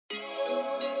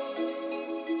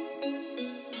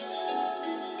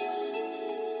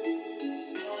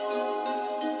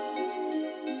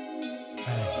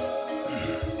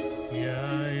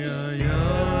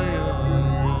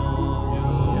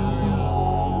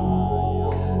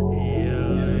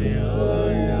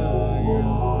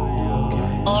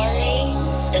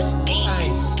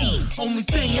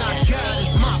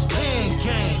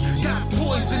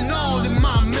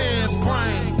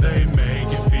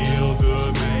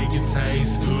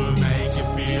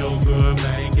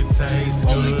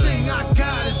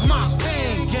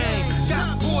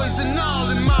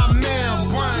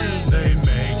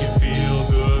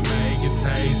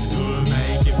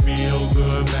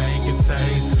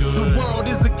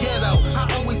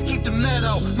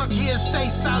ghetto. My gears stay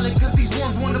solid, cause these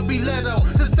ones wanna be Leto.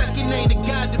 The second ain't a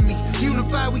god to me.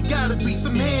 Unified, we gotta be.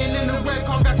 Some hand in the red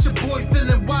car, got your boy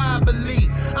feeling wobbly.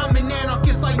 I'm an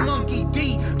anarchist like Monkey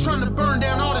D. Trying to burn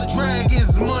down all the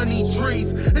dragons, money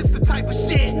trees. It's the type of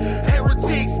shit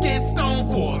heretics get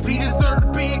stoned for. If he deserve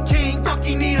to be a king, fuck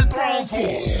he need a throne for.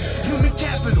 Human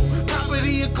capital,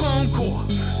 property of Clone Core.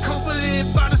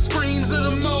 Comforted by the screams of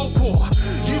the Mopor.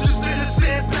 You just finna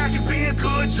sit back and be a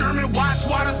good German. Watch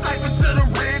while the cipher to the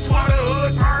rich, while the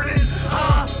hood burning.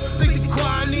 Think the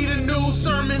choir need a new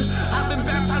sermon. I've been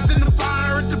baptized in the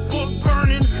fire at the book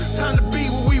burning. Time to be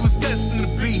what we was destined to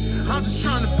be. I'm just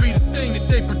trying to be the thing that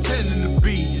they pretending to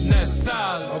be. And that's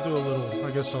solid. I'll do a little,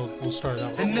 I guess we'll start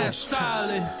out. And that's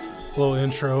solid. Little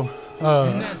intro.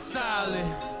 And that's solid.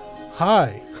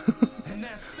 Hi.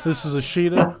 This is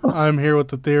Ashita. I'm here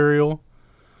with Ethereal.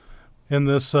 In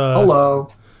this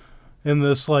hello. In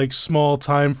this like small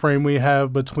time frame we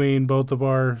have between both of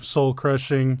our soul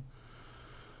crushing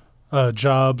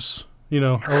jobs, you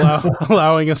know,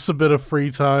 allowing us a bit of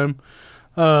free time.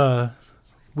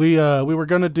 We were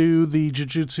gonna do the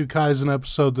Jujutsu Kaisen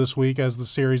episode this week as the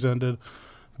series ended,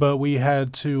 but we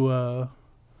had to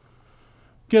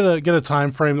get a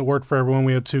time frame that worked for everyone.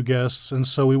 We had 2 guests, and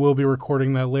so we will be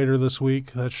recording that later this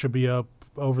week. That should be up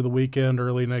over the weekend,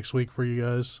 early next week for you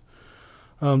guys.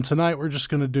 Tonight we're just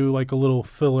gonna do like a little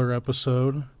filler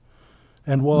episode,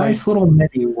 and while nice little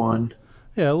mini one.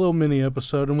 Yeah, a little mini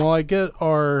episode. And while I get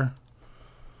our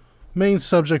main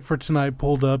subject for tonight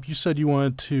pulled up, you said you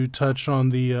wanted to touch on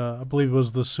the I believe it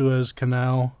was the Suez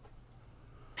Canal.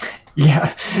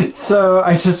 Yeah. So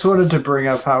I just wanted to bring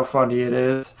up how funny it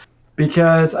is.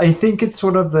 Because I think it's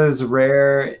one of those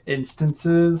rare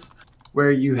instances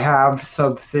where you have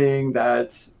something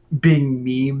that's being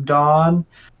memed on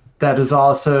that is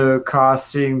also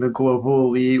costing the global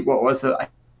elite, what was it,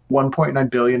 $1.9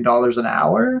 billion an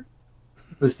hour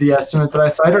was the estimate that I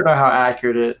saw. I don't know how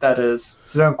accurate that is,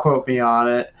 so don't quote me on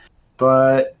it.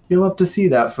 But you'll have to see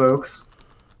that, folks.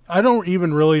 I don't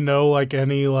even really know like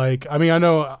any like I mean I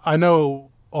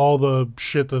know all the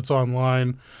shit that's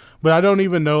online. But I don't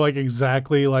even know like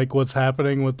exactly like what's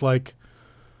happening with like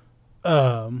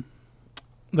the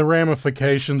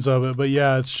ramifications of it. But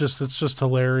yeah, it's just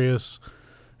hilarious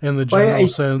in the general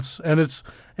sense. And it's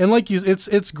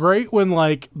great when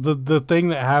like the thing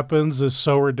that happens is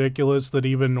so ridiculous that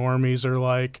even normies are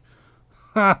like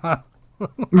right.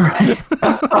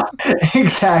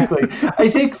 Exactly. I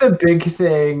think the big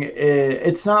thing is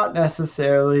it's not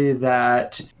necessarily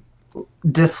that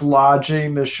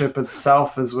dislodging the ship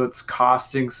itself is what's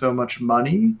costing so much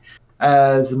money,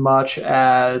 as much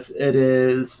as it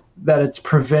is that it's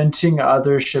preventing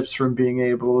other ships from being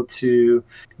able to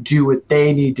do what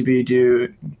they need to be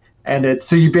doing. And it's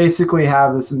so you basically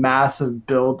have this massive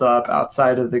buildup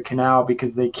outside of the canal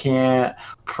because they can't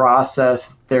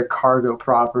process their cargo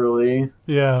properly.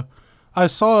 Yeah. I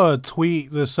saw a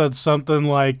tweet that said something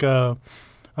like,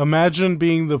 imagine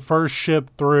being the first ship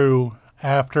through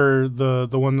after the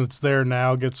one that's there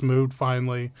now gets moved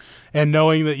finally, and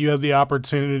knowing that you have the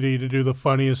opportunity to do the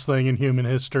funniest thing in human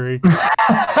history.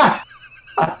 Well,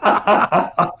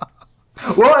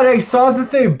 and I saw that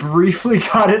they briefly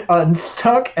got it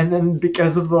unstuck, and then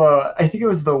because of I think it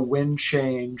was the wind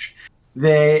change,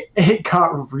 it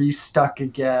got restuck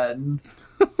again.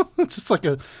 It's just like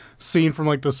a scene from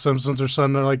like The Simpsons or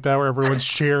something like that, where everyone's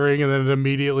cheering, and then it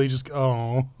immediately just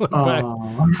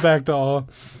back to awe.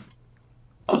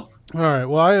 All right,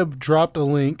 well, I have dropped a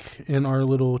link in our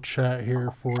little chat here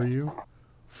for you.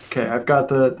 Okay, I've got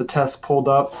the test pulled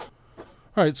up.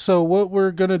 All right, so what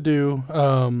we're going to do,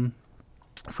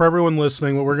 for everyone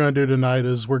listening, what we're going to do tonight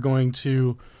is we're going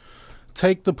to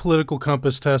take the political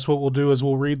compass test. What we'll do is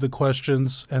we'll read the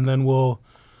questions, and then we'll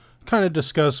kind of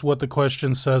discuss what the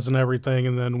question says and everything,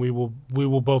 and then we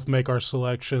will both make our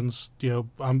selections. You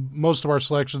know, most of our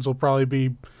selections will probably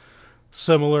be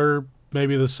similar,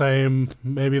 maybe the same.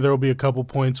 Maybe there will be a couple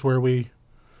points where we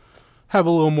have a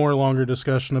little more longer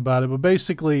discussion about it. But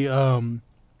basically, the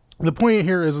point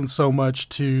here isn't so much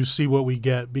to see what we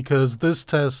get, because this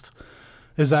test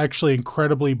is actually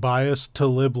incredibly biased to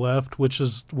lib left, which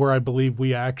is where I believe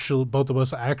both of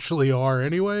us actually are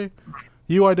anyway.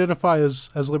 You identify as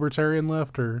libertarian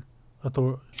left or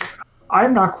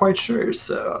I'm not quite sure,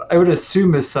 so I would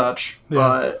assume as such,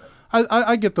 but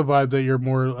I get the vibe that you're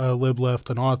more lib left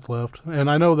than auth left, and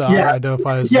I know that I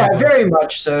identify as very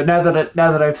much so. Now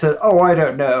that I've said, I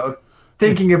don't know,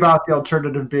 thinking about the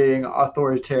alternative being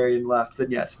authoritarian left,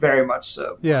 then yes, very much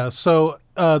so. Yeah. So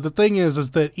the thing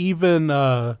is that even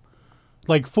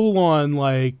like full on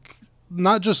like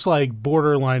not just like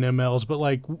borderline MLs, but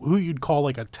like who you'd call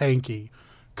like a tanky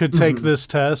could take this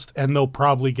test and they'll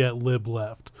probably get lib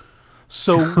left.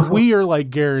 So we are like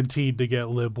guaranteed to get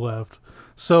lib left.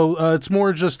 So it's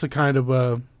more just to kind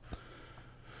of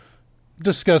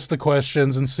discuss the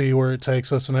questions and see where it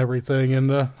takes us and everything.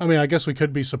 And I mean, I guess we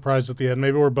could be surprised at the end.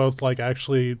 Maybe we're both like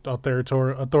actually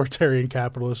authoritarian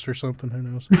capitalists or something. Who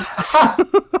knows?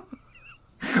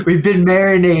 We've been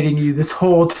marinating you this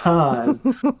whole time.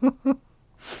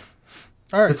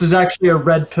 All right. This is actually a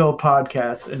red pill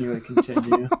podcast. Anyway,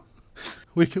 continue.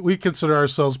 We consider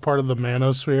ourselves part of the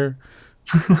manosphere.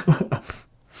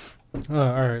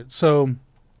 All right. So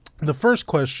the first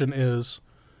question is,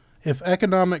 if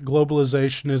economic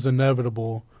globalization is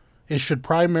inevitable, it should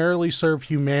primarily serve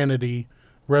humanity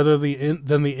rather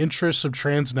than the interests of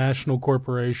transnational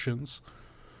corporations.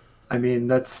 I mean,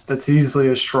 that's easily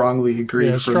a strongly agree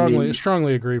for me.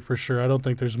 Strongly agree for sure. I don't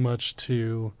think there's much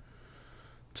to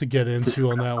get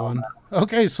into on that one.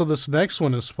 Okay, so this next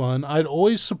one is fun. I'd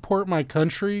always support my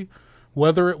country,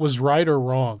 whether it was right or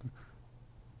wrong.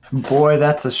 Boy,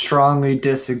 that's a strongly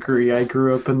disagree. I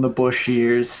grew up in the Bush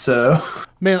years, so...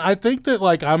 Man, I think that,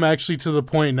 like, I'm actually to the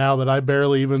point now that I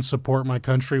barely even support my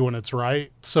country when it's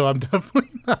right, so I'm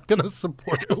definitely not going to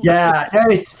support it. Yeah,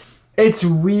 it's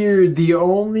weird. The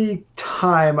only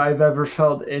time I've ever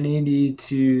felt any need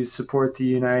to support the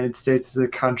United States as a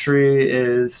country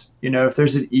is, you know, if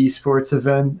there's an esports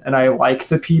event and I like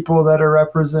the people that are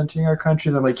representing our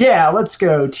country, then I'm like, yeah, let's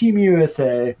go, Team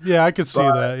USA. Yeah, I could see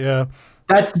that, yeah.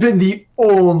 That's been the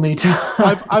only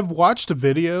time. I've watched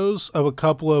videos of a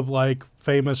couple of like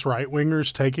famous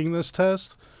right-wingers taking this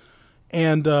test,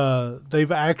 and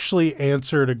they've actually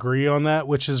answered agree on that,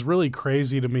 which is really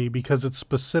crazy to me because it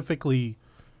specifically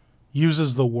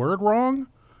uses the word wrong.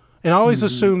 And I always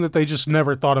assume that they just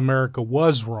never thought America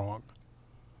was wrong.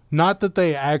 Not that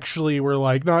they actually were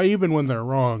like, no, even when they're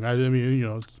wrong. I mean, you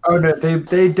know. Oh, no,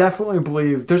 they definitely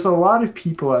believe. There's a lot of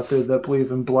people out there that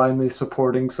believe in blindly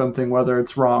supporting something, whether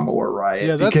it's wrong or right.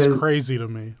 Yeah, that's crazy to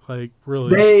me. Like,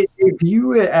 really. They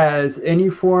view it as any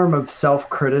form of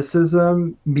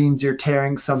self-criticism means you're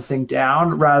tearing something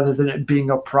down rather than it being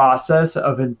a process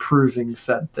of improving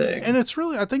said thing. And it's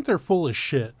really, I think they're full of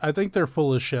shit. I think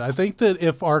that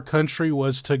if our country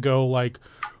was to go, like,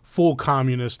 full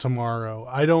communist tomorrow,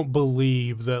 I don't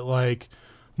believe that like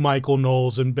Michael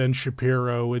Knowles and Ben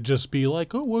Shapiro would just be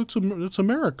like, oh, well, it's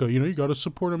America, you know, you got to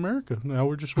support America. Now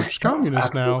we're just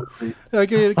communists now. Like,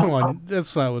 come on,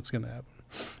 that's not what's gonna happen.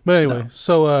 But anyway,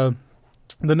 so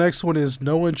the next one is,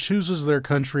 no one chooses their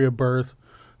country of birth,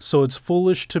 so it's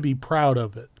foolish to be proud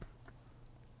of it.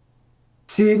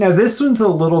 See, now this one's a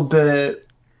little bit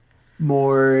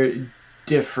more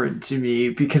different to me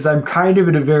because I'm kind of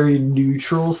in a very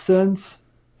neutral sense,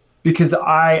 because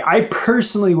I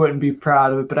personally wouldn't be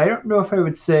proud of it, but I don't know if I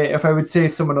would say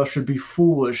someone else should be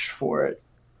foolish for it.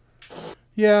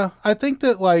 Yeah, I think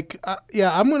that like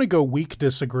I'm going to go weak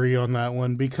disagree on that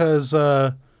one because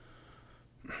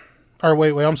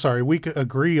weak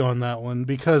agree on that one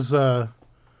because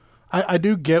I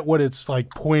do get what it's like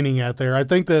pointing at there. I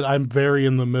think that I'm very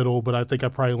in the middle, but I think I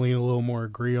probably lean a little more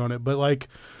agree on it. But like,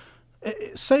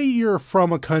 say you're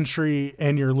from a country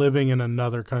and you're living in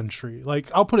another country.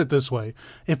 Like, I'll put it this way.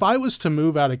 If I was to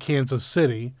move out of Kansas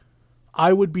City,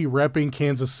 I would be repping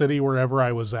Kansas City wherever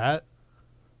I was at.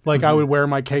 Like, I would wear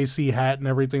my KC hat and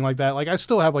everything like that. Like, I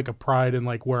still have, like, a pride in,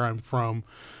 like, where I'm from.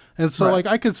 And so, like,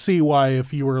 I could see why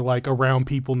if you were, like, around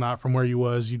people not from where you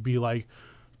was, you'd be, like,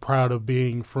 proud of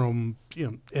being from, you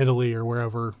know, Italy or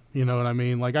wherever. You know what I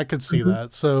mean? Like, I could see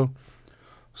that.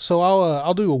 So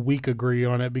I'll do a weak agree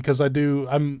on it because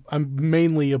I'm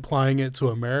mainly applying it to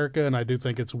America, and I do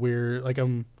think it's weird. Like,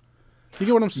 you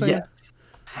get what I'm saying? Yes.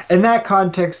 In that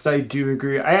context, I do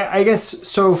agree. I guess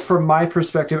so. From my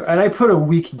perspective, and I put a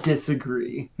weak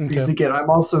disagree because again, I'm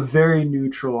also very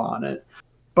neutral on it.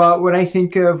 But when I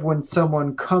think of when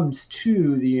someone comes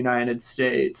to the United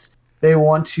States, they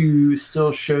want to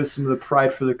still show some of the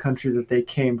pride for the country that they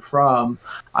came from.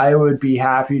 I would be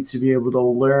happy to be able to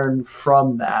learn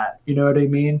from that. You know what I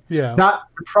mean? Yeah. Not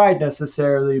the pride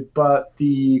necessarily, but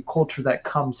the culture that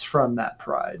comes from that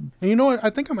pride. And you know what?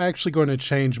 I think I'm actually going to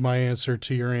change my answer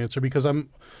to your answer because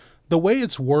the way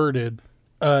it's worded,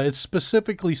 it's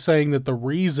specifically saying that the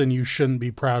reason you shouldn't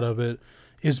be proud of it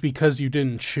is because you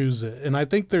didn't choose it. And I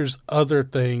think there's other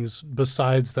things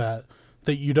besides that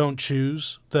you don't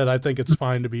choose that I think it's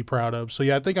fine to be proud of. So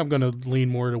yeah, I think I'm going to lean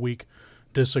more to weak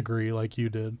disagree like you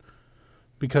did.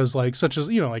 Because like, such as,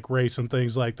 you know, like race and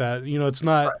things like that, you know, it's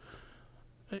not,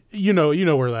 you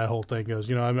know where that whole thing goes.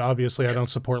 You know, I mean, obviously I don't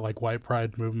support like white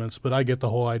pride movements, but I get the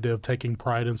whole idea of taking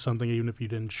pride in something, even if you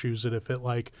didn't choose it, if it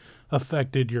like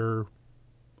affected your,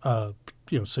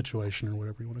 situation or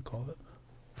whatever you want to call it.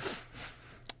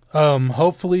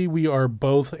 Hopefully we are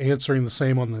both answering the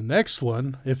same on the next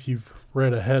one, if you've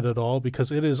read ahead at all,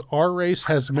 because it is our race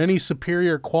has many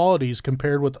superior qualities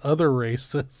compared with other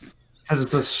races. That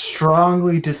is a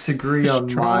strongly disagree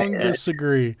on my end.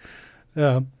 Disagree.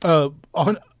 Yeah.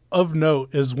 Of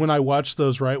note is when I watched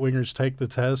those right-wingers take the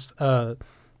test,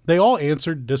 they all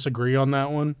answered disagree on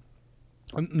that one.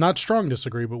 Not strong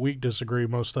disagree, but weak disagree,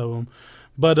 most of them.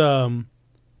 But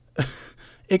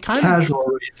it kind of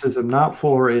casual racism, not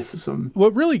full racism.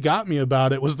 What really got me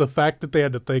about it was the fact that they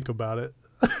had to think about it.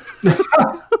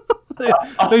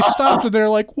 they stopped and they're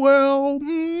like, "Well,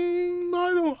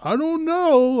 I don't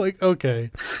know." Like, okay.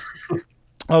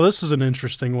 Oh, this is an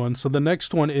interesting one. So the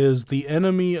next one is the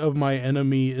enemy of my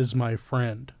enemy is my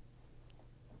friend.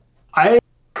 I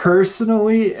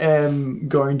personally am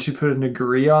going to put an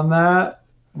agree on that,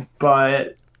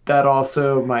 but that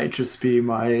also might just be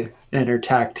my inner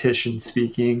tactician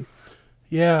speaking.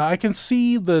 Yeah, I can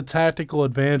see the tactical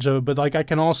advantage of it, but like I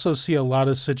can also see a lot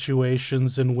of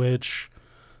situations in which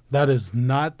that is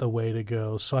not the way to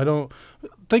go. So I don't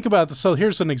think about this. So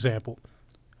here's an example.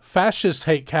 Fascists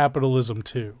hate capitalism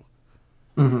too.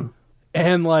 Mm-hmm.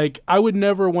 And like I would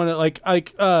never want to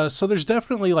so there's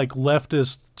definitely like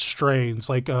leftist strains,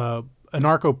 like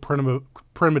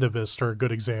anarcho-primitivists are a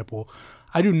good example.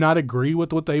 I do not agree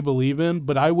with what they believe in,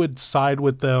 but I would side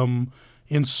with them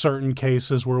in certain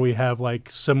cases where we have like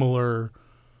similar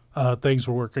things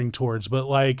we're working towards. But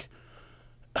like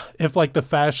if like the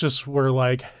fascists were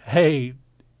like, "Hey,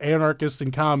 anarchists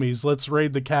and commies, let's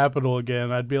raid the Capitol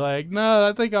again," I'd be like, "No,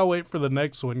 I think I'll wait for the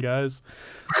next one, guys."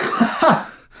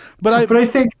 But I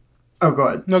think. Oh, go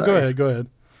ahead. No, sorry. Go ahead.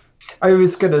 I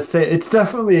was gonna say it's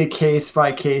definitely a case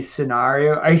by case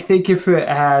scenario. I think if it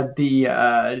had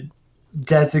the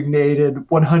designated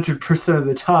 100% of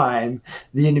the time,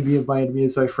 the enemy of my enemy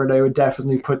is my friend, I would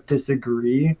definitely put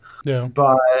disagree. Yeah.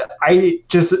 But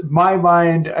my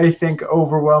mind, I think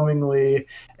overwhelmingly,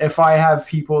 if I have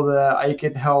people that I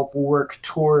can help work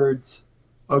towards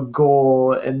a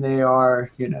goal and they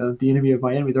are, the enemy of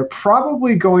my enemy, they're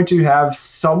probably going to have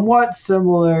somewhat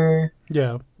similar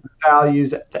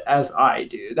values as I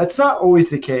do. That's not always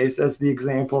the case, as the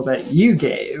example that you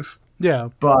gave. Yeah.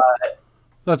 But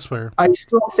that's fair. I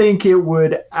still think it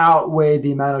would outweigh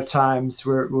the amount of times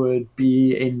where it would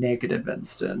be a negative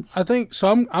instance. I think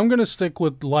so. I'm going to stick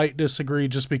with light disagree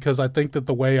just because I think that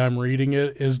the way I'm reading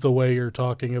it is the way you're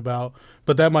talking about,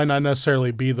 but that might not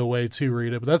necessarily be the way to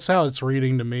read it. But that's how it's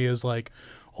reading to me, is like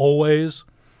always.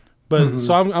 But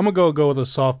so I'm going to go with a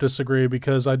soft disagree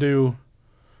because I do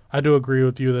agree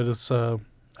with you that it's a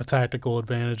tactical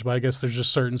advantage, but I guess there's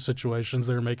just certain situations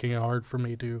that are making it hard for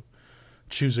me to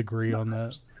choose agree on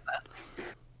that.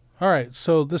 All right,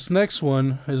 so this next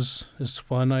one is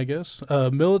fun, I guess.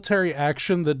 Military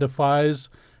action that defies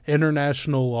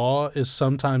international law is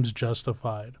sometimes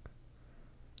justified.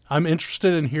 I'm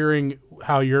interested in hearing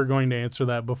how you're going to answer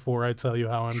that before I tell you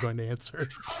how I'm going to answer.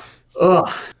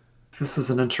 Ugh, this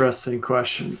is an interesting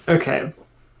question. Okay,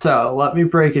 so let me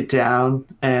break it down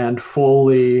and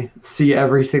fully see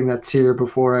everything that's here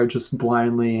before I just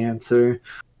blindly answer.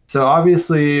 So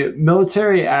obviously,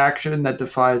 military action that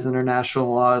defies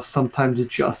international law is sometimes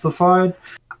justified.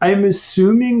 I'm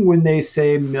assuming when they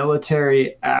say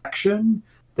military action,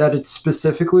 that it's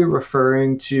specifically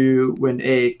referring to when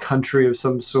a country of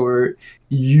some sort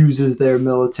uses their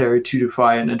military to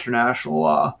defy an international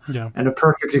law. Yeah. And a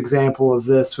perfect example of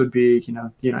this would be,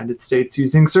 the United States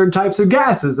using certain types of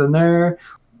gases in their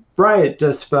riot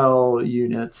dispel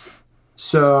units.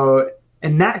 So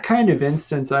in that kind of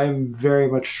instance, I very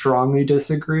much strongly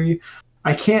disagree.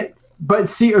 I can't, but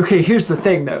see, okay, here's the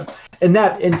thing though. In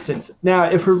that instance, now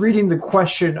if we're reading the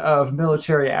question of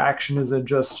military action as a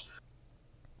just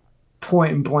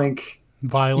point and blank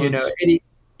violence,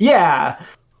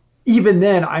 even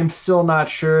then, I'm still not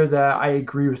sure that I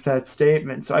agree with that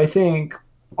statement. So I think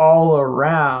all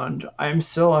around, I'm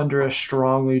still under a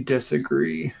strongly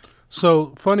disagree.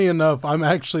 So, funny enough,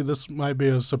 this might be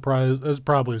a surprise, it's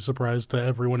probably a surprise to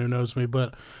everyone who knows me,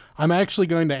 but I'm actually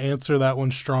going to answer that one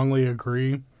strongly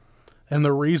agree. And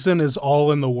the reason is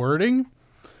all in the wording.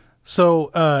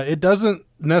 So, it doesn't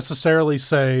necessarily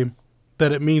say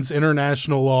that it means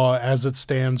international law as it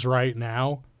stands right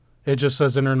now. It just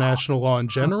says international law in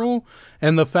general.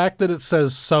 And the fact that it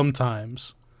says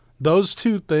sometimes, those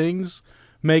two things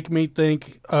make me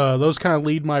think, those kind of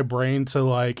lead my brain to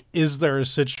like, is there a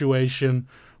situation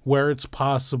where it's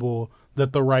possible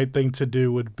that the right thing to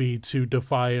do would be to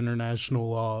defy international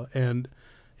law? And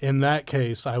in that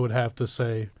case, I would have to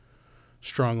say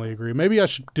strongly agree. Maybe I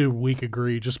should do weak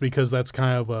agree just because that's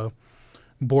kind of a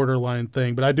borderline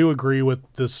thing. But I do agree with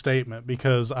this statement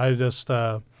because I just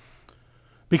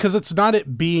because it's not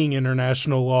it being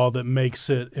international law that makes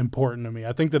it important to me.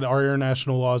 I think that our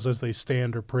international laws as they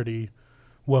stand are pretty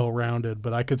well-rounded,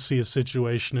 but I could see a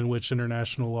situation in which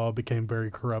international law became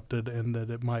very corrupted and that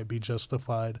it might be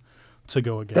justified to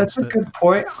go against it. That's a good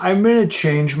point. I'm going to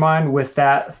change mine with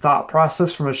that thought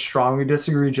process from a strongly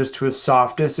disagree just to a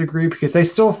soft disagree, because I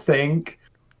still think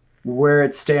where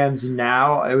it stands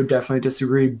now, I would definitely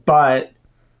disagree. But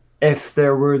if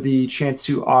there were the chance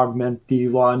to augment the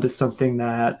law into something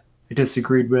that I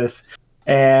disagreed with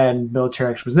and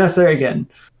military action was necessary, again,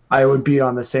 I would be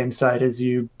on the same side as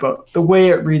you. But the way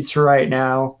it reads for right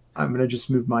now, I'm going to just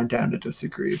move mine down to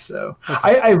disagree. So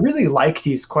okay. I really like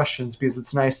these questions because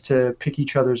it's nice to pick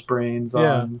each other's brains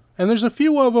on. And there's a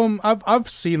few of them. I've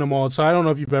seen them all, so I don't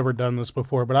know if you've ever done this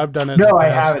before, but I've done it. No, I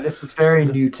haven't. This is very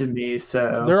new to me.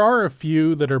 So there are a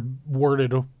few that are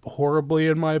worded horribly,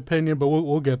 in my opinion, but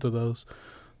we'll get to those.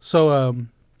 So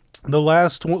the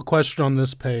last question on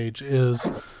this page is,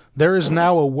 there is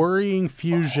now a worrying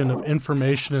fusion of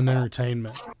information and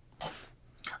entertainment.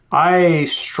 I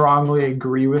strongly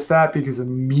agree with that because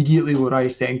immediately what I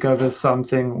think of is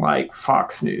something like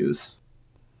Fox News.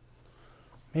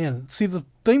 Man, see, the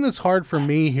thing that's hard for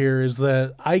me here is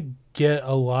that I get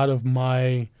a lot of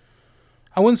my,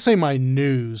 I wouldn't say my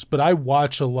news, but I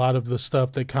watch a lot of the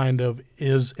stuff that kind of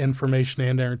is information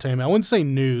and entertainment. I wouldn't say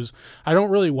news. I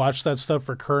don't really watch that stuff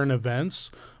for current events,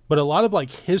 but a lot of like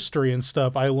history and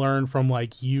stuff I learn from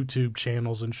like YouTube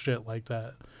channels and shit like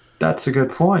that. That's a good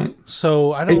point.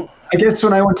 So I guess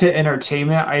when I went to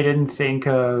entertainment, I didn't think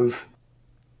of,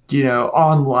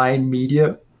 online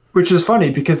media, which is funny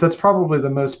because that's probably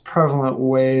the most prevalent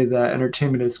way that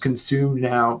entertainment is consumed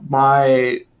now.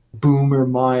 My boomer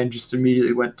mind just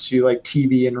immediately went to like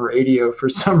TV and radio for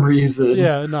some reason.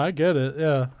 Yeah, no, I get it.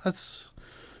 Yeah, that's.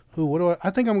 Ooh,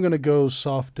 I think I'm gonna go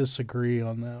soft disagree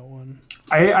on that one.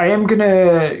 I am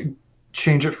gonna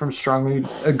change it from strongly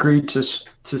agree to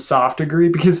soft agree,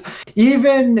 because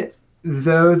even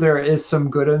though there is some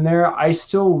good in there, I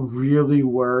still really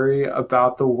worry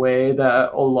about the way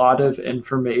that a lot of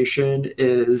information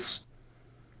is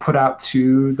put out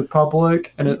to the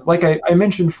public. And like I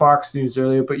mentioned Fox News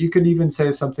earlier, but you could even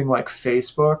say something like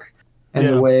Facebook and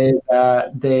the way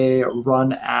that they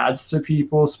run ads to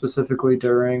people, specifically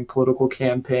during political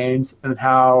campaigns, and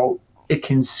how it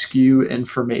can skew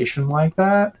information like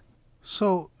that.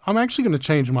 So I'm actually going to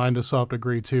change mine to soft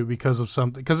agree too because it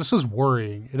says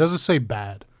worrying. It doesn't say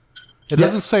bad. It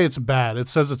doesn't say it's bad. It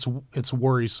says it's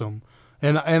worrisome,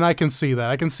 and I can see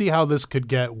that. I can see how this could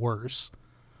get worse.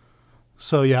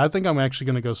 So yeah, I think I'm actually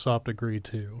going to go soft agree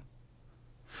too.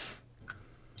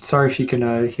 Sorry if you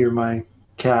can hear my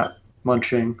cat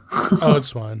munching. Oh, it's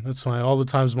fine. It's fine. All the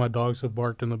times my dogs have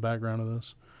barked in the background of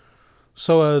this.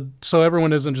 So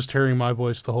everyone isn't just hearing my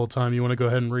voice the whole time. You want to go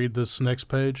ahead and read this next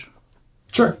page?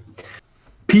 Sure.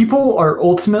 People are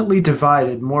ultimately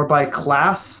divided more by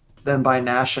class than by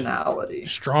nationality.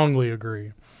 Strongly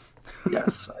agree.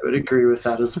 Yes, I would agree with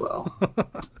that as well.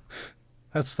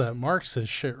 That's that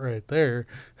Marxist shit right there.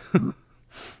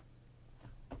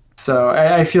 So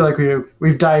I feel like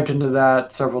we've dived into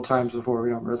that several times before.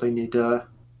 We don't really need to.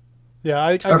 Yeah,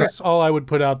 I guess all I would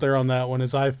put out there on that one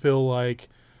is I feel like,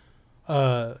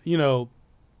 there's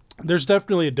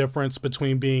definitely a difference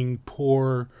between being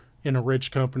poor in a rich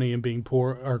company and being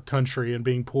poor or country and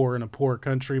being poor in a poor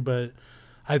country, but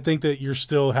I think that you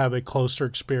still have a closer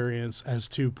experience as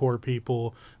two poor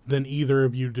people than either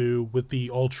of you do with the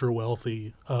ultra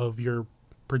wealthy of your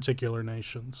particular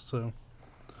nations. So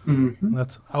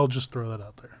I'll just throw that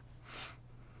out there.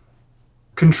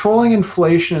 Controlling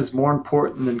inflation is more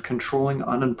important than controlling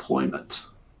unemployment.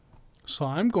 So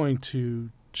I'm going to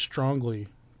strongly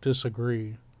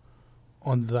disagree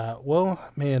on that. Well,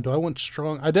 man, do I want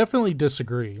strong? I definitely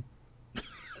disagree.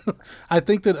 I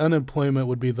think that unemployment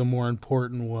would be the more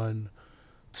important one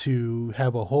to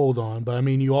have a hold on. But I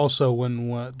mean, you also wouldn't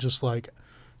want just like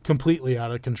completely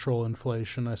out of control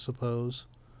inflation, I suppose.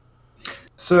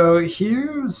 So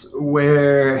here's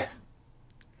where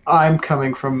I'm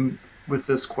coming from with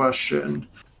this question.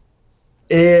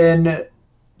 In,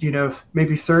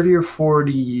 maybe 30 or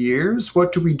 40 years,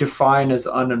 what do we define as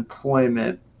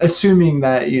unemployment? Assuming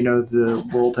that, the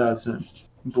world hasn't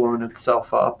blown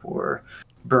itself up or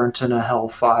burnt in a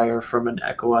hellfire from an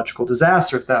ecological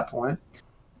disaster at that point.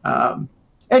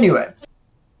 Anyway,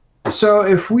 so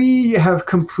if we have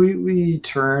completely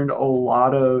turned a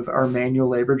lot of our manual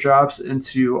labor jobs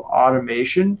into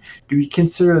automation, do we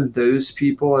consider those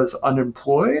people as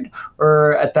unemployed?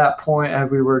 Or at that point,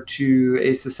 have we worked to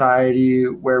a society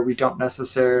where we don't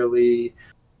necessarily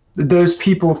those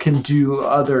people can do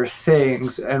other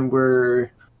things, and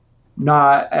we're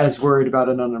not as worried about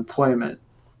an unemployment.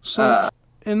 So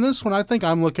in this one, I think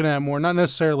I'm looking at more, not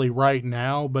necessarily right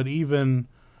now, but even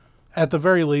at the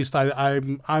very least,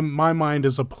 I'm my mind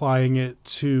is applying it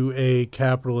to a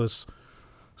capitalist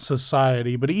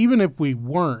society. But even if we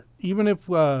weren't, even if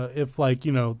like,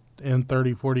 you know, in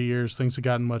 30, 40 years things have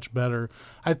gotten much better,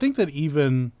 I think that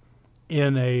even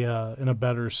in a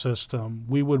better system,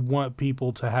 we would want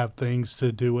people to have things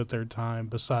to do with their time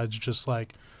besides just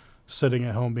like sitting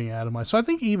at home being atomized. So I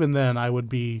think even then I would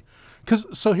be,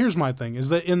 so here's my thing, is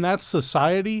that in that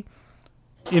society,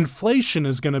 inflation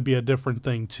is going to be a different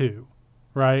thing too,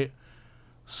 right?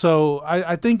 So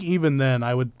I think even then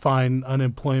I would find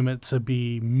unemployment to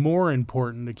be more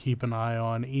important to keep an eye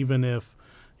on, even if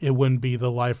it wouldn't be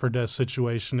the life or death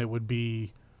situation it would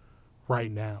be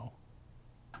right now.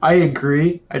 I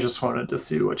agree. I just wanted to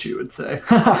see what you would say.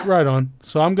 Right on.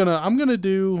 So I'm gonna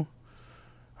do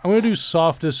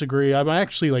soft disagree. I'm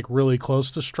actually like really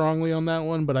close to strongly on that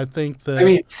one, but I think that I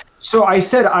mean, so I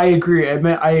said I agree. I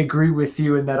meant I agree with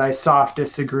you in that I soft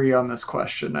disagree on this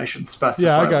question. I should specify.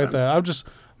 Yeah, I got that.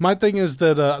 My thing is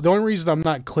that the only reason I'm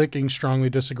not clicking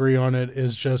strongly disagree on it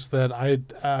is just that I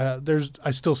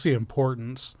still see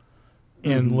importance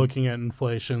in looking at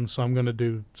inflation, so I'm going to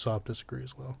do soft disagree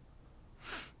as well.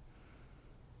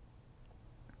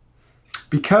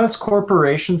 Because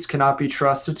corporations cannot be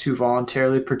trusted to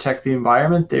voluntarily protect the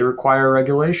environment, they require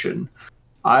regulation.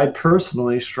 I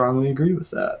personally strongly agree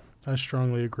with that. I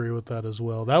strongly agree with that as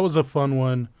well. That was a fun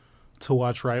one to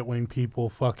watch right-wing people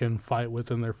fucking fight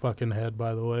with in their fucking head,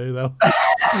 by the way.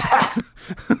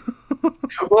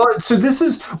 Well, so this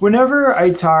is, whenever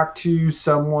I talk to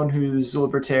someone who's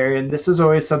libertarian, this is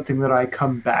always something that I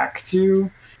come back to.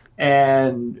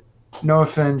 And no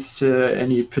offense to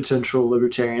any potential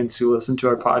libertarians who listen to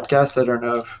our podcast. I don't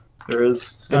know if there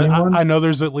is anyone. I know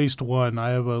there's at least one. I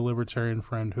have a libertarian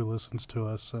friend who listens to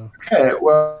us. So okay,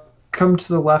 well, come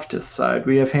to the leftist side.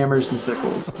 We have hammers and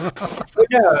sickles. But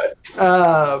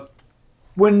yeah,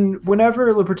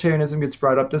 whenever libertarianism gets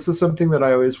brought up, this is something that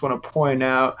I always want to point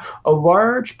out. A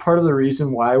large part of the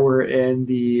reason why we're in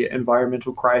the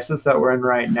environmental crisis that we're in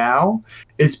right now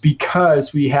is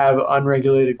because we have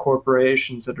unregulated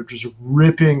corporations that are just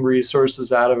ripping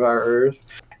resources out of our earth,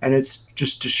 and it's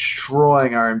just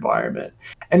destroying our environment.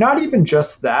 And not even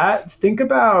just that. Think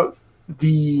about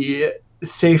the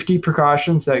safety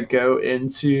precautions that go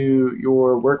into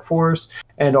your workforce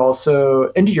and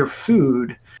also into your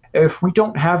food. If we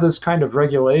don't have those kind of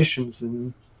regulations,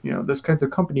 and those kinds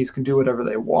of companies can do whatever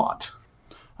they want.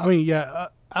 I mean, yeah,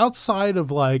 outside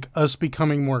of like us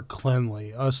becoming more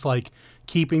cleanly, us like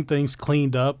keeping things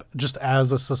cleaned up just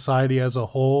as a society as a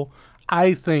whole,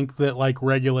 I think that like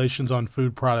regulations on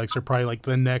food products are probably like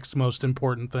the next most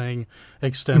important thing,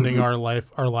 extending our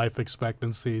life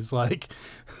expectancies. Like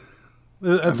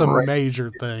that's a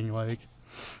major thing. Like,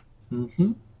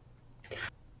 all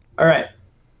right.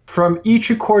 From each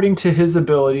according to his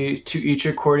ability to each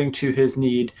according to his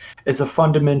need is a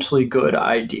fundamentally good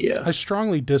idea. I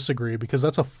strongly disagree because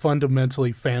that's a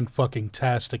fundamentally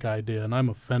fan-fucking-tastic idea, and I'm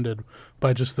offended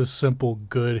by just this simple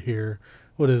good here.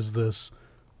 What is this?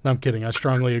 No, I'm kidding. I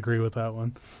strongly agree with that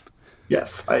one.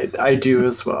 Yes, I do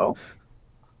as well.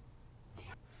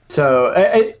 So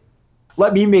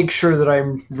let me make sure that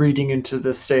I'm reading into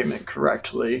this statement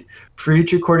correctly. For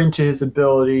each according to his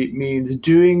ability means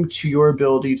doing to your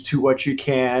ability to what you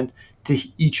can. To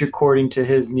each according to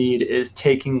his need is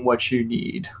taking what you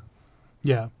need.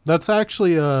 Yeah, that's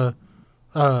actually a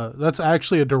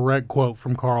direct quote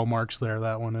from Karl Marx there.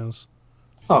 That one is.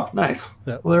 Oh, nice.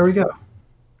 Yep. Well, there we go.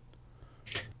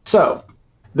 So,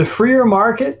 the freer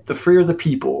market, the freer the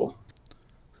people.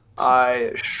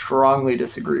 I strongly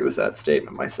disagree with that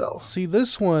statement myself. See,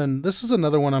 this is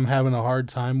another one I'm having a hard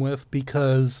time with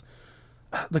because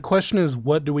the question is,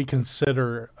 what do we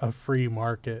consider a free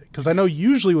market? Because I know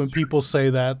usually when people say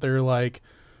that, they're like,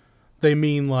 they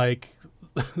mean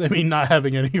not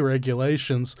having any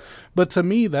regulations. But to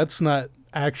me, that's not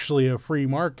actually a free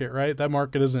market, right? That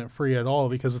market isn't free at all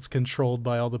because it's controlled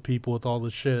by all the people with all the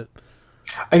shit.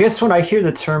 I guess when I hear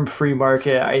the term free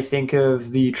market, I think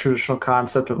of the traditional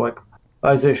concept of like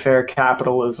laissez-faire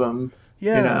capitalism.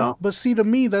 Yeah, but see, to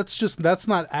me, that's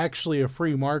not actually a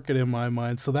free market in my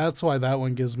mind. So that's why that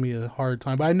one gives me a hard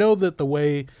time. But I know that the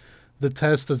way the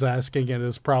test is asking it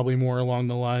is probably more along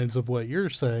the lines of what you're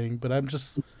saying. But I'm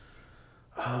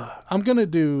gonna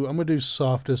do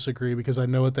soft disagree because I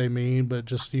know what they mean. But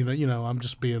just I'm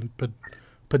just being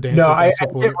pedantic. No, I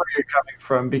get where you're coming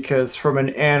from because from an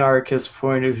anarchist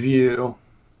point of view,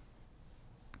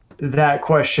 that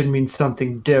question means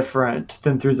something different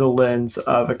than through the lens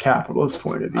of a capitalist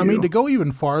point of view. I mean, to go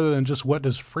even farther than just what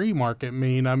does free market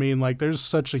mean, I mean, like, there's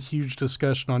such a huge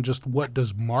discussion on just what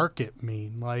does market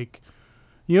mean. Like,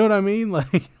 you know what I mean?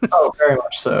 Like, oh, very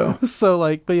much so. So,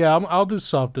 like, but yeah, I'll do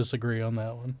soft disagree on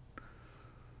that one.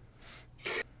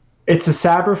 It's a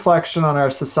sad reflection on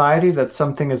our society that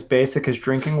something as basic as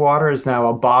drinking water is now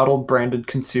a bottled, branded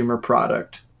consumer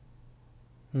product.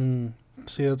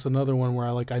 See, that's another one where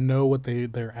I know what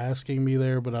they're asking me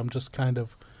there, but I'm just kind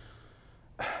of,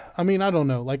 I mean, I don't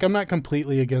know. Like, I'm not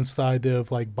completely against the idea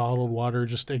of, like, bottled water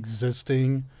just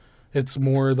existing. It's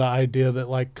more the idea that,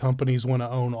 like, companies want to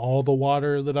own all the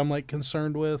water that I'm, like,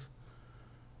 concerned with.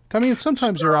 I mean,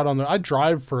 sometimes you're out on I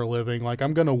drive for a living. Like,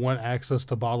 I'm going to want access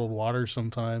to bottled water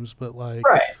sometimes, but, like...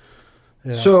 Right.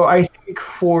 Yeah. So I think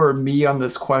for me on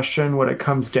this question, what it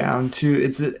comes down to,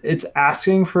 it's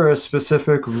asking for a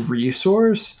specific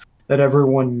resource that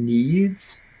everyone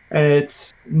needs. And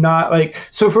it's not like,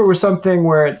 so if it were something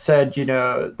where it said, you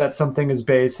know, that something as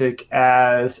basic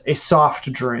as a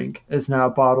soft drink is now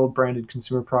a bottled branded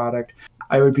consumer product,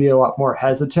 I would be a lot more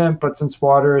hesitant. But since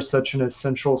water is such an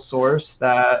essential source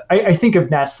that I think of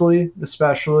Nestle,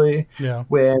 especially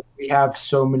when we have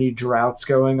so many droughts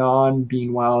going on.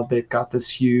 Meanwhile, they've got this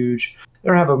huge, they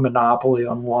don't have a monopoly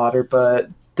on water, but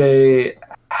they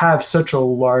have such a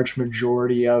large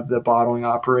majority of the bottling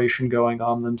operation going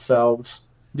on themselves.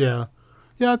 Yeah.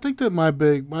 Yeah, I think that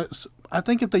I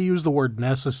think if they use the word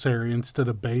necessary instead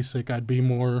of basic, I'd be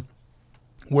more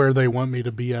where they want me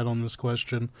to be at on this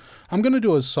question. I'm going to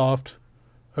do a soft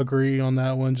agree on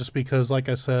that one just because, like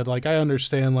I said, like, I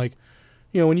understand, like,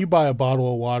 you know, when you buy a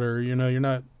bottle of water, you know, you're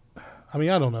not, I mean,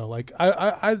 I don't know, like,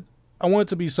 I want it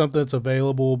to be something that's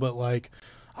available, but, like,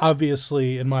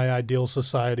 obviously in my ideal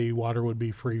society, water would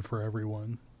be free for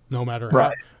everyone, no matter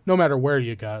how, no matter where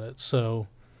you got it. So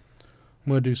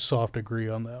I'm going to do soft agree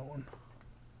on that one.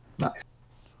 Nice.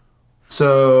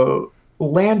 So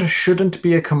land shouldn't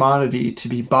be a commodity to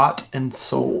be bought and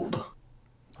sold.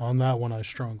 On that one, I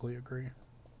strongly agree.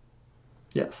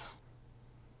 Yes.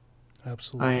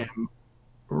 Absolutely. I am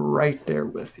right there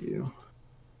with you.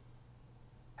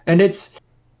 And it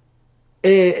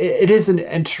is an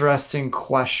interesting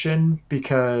question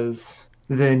because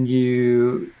then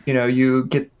you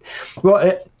get,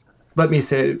 well, let me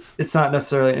say it's not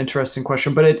necessarily an interesting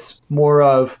question, but it's more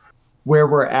of where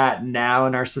we're at now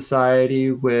in our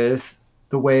society with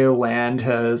the way land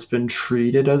has been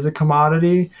treated as a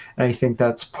commodity. And I think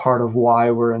that's part of why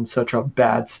we're in such a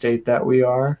bad state that we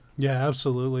are. Yeah,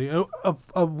 absolutely.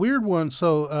 A weird one.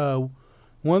 So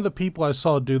one of the people I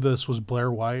saw do this was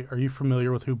Blair White. Are you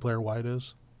familiar with who Blair White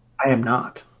is? I am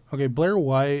not. Okay, Blair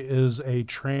White is a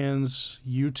trans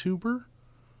YouTuber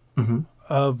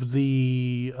of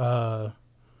the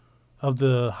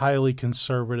highly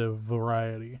conservative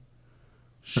variety.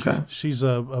 She's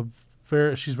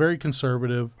she's very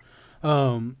conservative,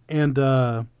 and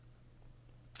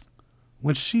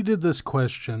when she did this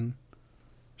question,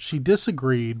 she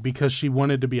disagreed because she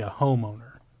wanted to be a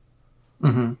homeowner,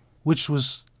 which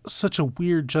was such a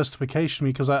weird justification to me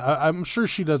because I'm sure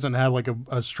she doesn't have like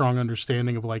a strong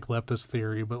understanding of like leftist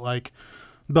theory, but like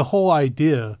the whole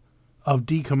idea of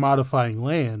decommodifying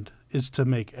land is to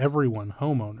make everyone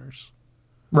homeowners.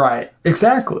 Right.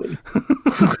 Exactly.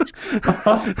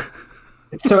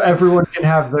 So everyone can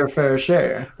have their fair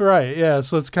share. Right. Yeah.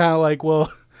 So it's kind of like,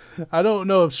 well, I don't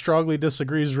know if strongly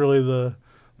disagree is really the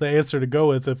answer to go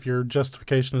with if your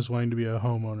justification is wanting to be a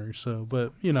homeowner. So,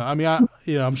 but you know, I mean,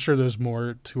 I'm sure there's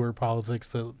more to her politics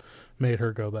that made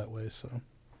her go that way. So.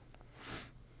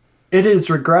 It is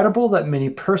regrettable that many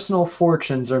personal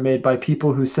fortunes are made by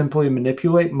people who simply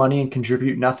manipulate money and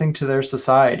contribute nothing to their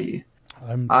society.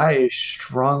 I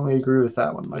strongly agree with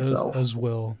that one myself. As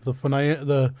well.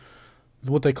 The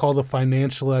what they call the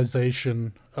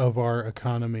financialization of our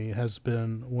economy has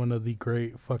been one of the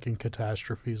great fucking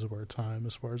catastrophes of our time,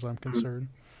 as far as I'm concerned.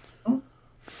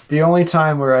 The only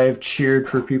time where I have cheered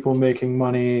for people making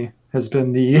money has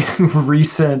been the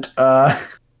recent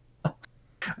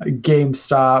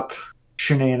GameStop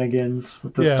shenanigans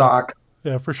with the stocks.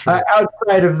 Yeah, for sure.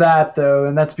 Outside of that, though,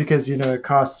 and that's because, you know, it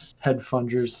costs hedge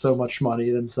funders so much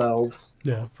money themselves.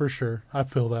 Yeah, for sure. I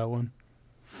feel that one.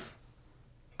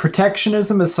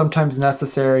 Protectionism is sometimes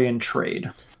necessary in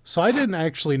trade. So I didn't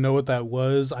actually know what that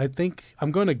was. I think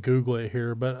I'm going to Google it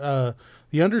here, but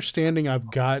the understanding I've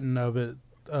gotten of it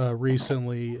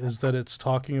recently is that it's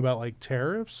talking about like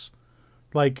tariffs,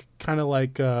 like kind of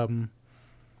like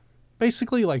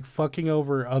basically like fucking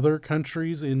over other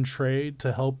countries in trade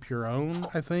to help your own,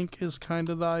 I think is kind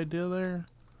of the idea there.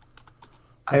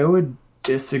 I would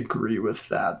disagree with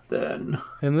that then.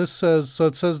 And this says, so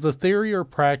it says the theory or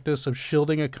practice of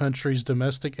shielding a country's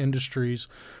domestic industries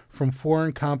from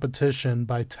foreign competition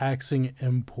by taxing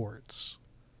imports.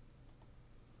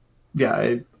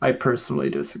 Yeah, I personally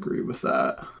disagree with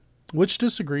that. Which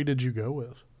disagree did you go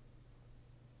with?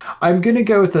 I'm going to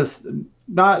go with this,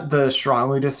 not the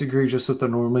strongly disagree, just with the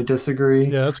normally disagree.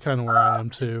 Yeah, that's kind of where I am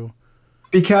too.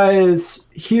 Because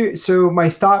so my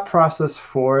thought process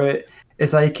for it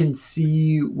is I can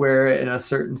see where in a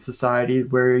certain society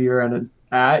where you're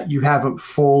at, you haven't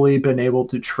fully been able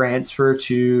to transfer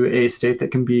to a state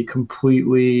that can be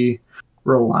completely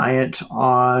reliant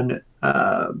on.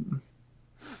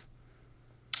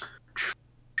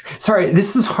 Sorry,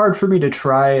 this is hard for me to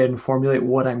try and formulate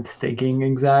what I'm thinking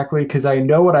exactly, because I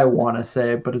know what I want to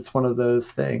say, but it's one of those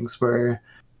things where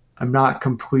I'm not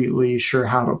completely sure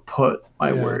how to put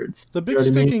my words. The big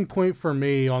sticking point for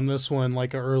me on this one,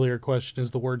 like an earlier question, is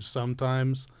the word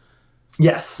sometimes.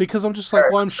 Yes. Because I'm just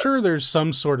like, well, I'm sure there's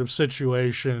some sort of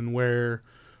situation where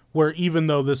even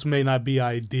though this may not be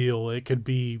ideal, it could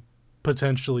be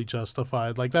potentially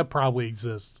justified. Like, that probably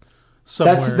exists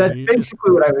somewhere. That's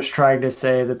basically what I was trying to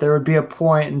say, that there would be a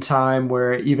point in time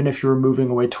where even if you were moving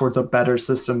away towards a better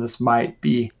system, this might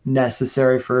be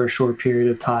necessary for a short period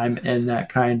of time in that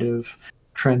kind of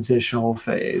transitional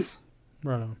phase.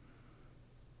 Right on.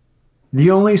 The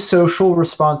only social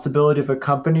responsibility of a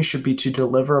company should be to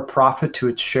deliver a profit to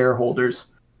its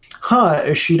shareholders. Huh,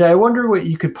 Ishida, I wonder what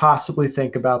you could possibly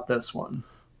think about this one.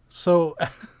 So,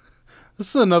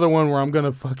 this is another one where I'm going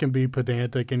to fucking be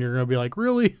pedantic and you're going to be like,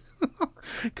 really?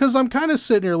 Because I'm kind of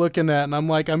sitting here looking at it and I'm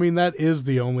like, I mean, that is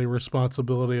the only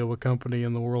responsibility of a company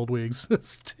in the world we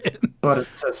exist in. But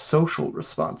it's a social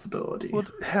responsibility. Well,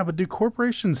 yeah, but do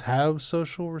corporations have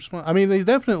social responsibility? I mean, they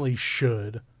definitely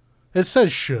should. It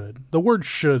says should. The word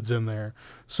should's in there.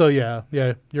 So, yeah,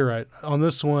 you're right. On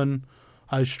this one,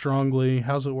 I strongly,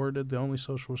 how's it worded? The only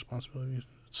social responsibility.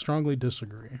 Strongly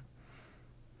disagree.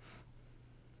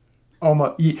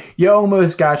 You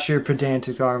almost got your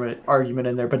pedantic argument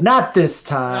in there, but not this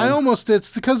time. I almost did.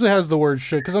 It's because it has the word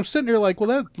shit. Because I'm sitting here like, well,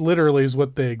 that literally is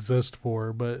what they exist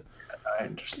for. But I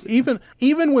understand.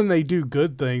 Even when they do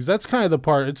good things, that's kind of the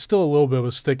part. It's still a little bit of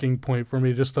a sticking point for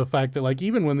me. Just the fact that, like,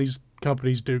 even when these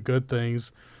companies do good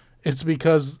things, it's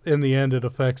because in the end it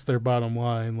affects their bottom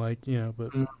line. Like, you know,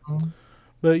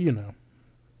 but you know.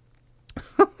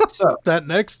 So that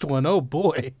next one, oh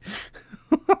boy.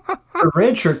 The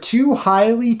rich are too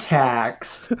highly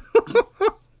taxed.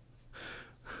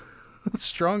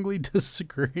 Strongly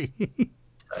disagree.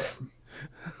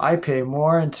 I pay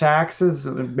more in taxes,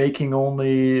 making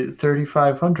only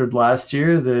 $3,500 last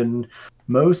year than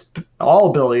all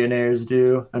billionaires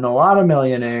do, and a lot of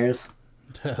millionaires.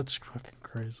 That's fucking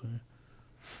crazy.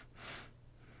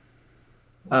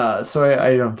 So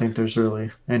I don't think there's really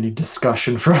any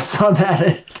discussion for us on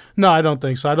that. No, I don't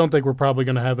think so. I don't think we're probably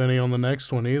going to have any on the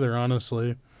next one either,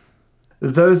 honestly.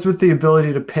 Those with the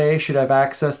ability to pay should have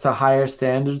access to higher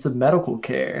standards of medical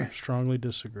care. Strongly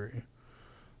disagree.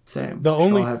 Same. The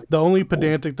only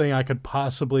pedantic thing I could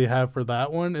possibly have for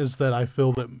that one is that I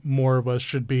feel that more of us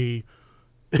should be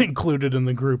included in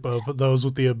the group of those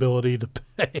with the ability to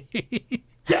pay.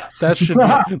 Yes.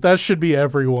 that should be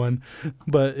everyone.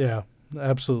 But yeah,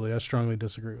 absolutely. I strongly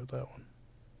disagree with that one.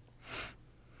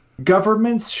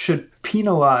 Governments should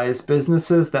penalize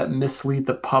businesses that mislead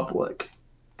the public.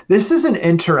 This is an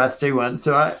interesting one.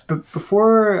 So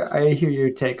before I hear your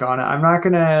take on it, I'm not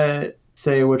going to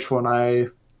say which one I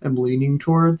am leaning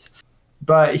towards,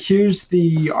 but here's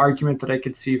the argument that I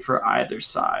could see for either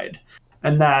side.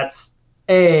 And that's,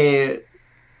 A,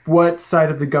 what side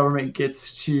of the government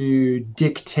gets to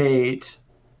dictate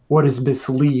what is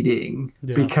misleading?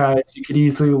 Yeah. Because you could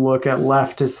easily look at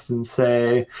leftists and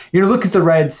say, look at the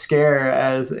Red Scare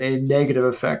as a negative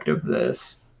effect of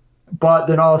this. But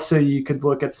then also you could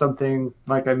look at something,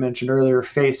 like I mentioned earlier,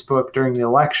 Facebook during the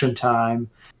election time,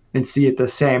 and see at the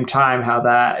same time how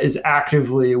that is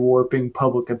actively warping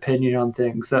public opinion on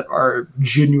things that are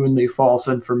genuinely false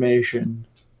information.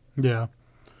 Yeah.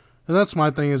 And that's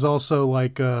my thing, is also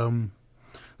like,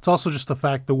 it's also just the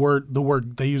fact they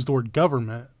use the word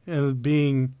government, and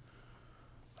being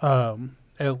at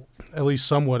least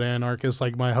somewhat anarchist.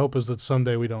 Like, my hope is that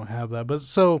someday we don't have that. But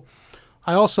so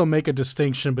I also make a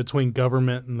distinction between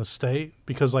government and the state,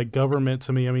 because like government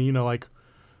to me, I mean, like,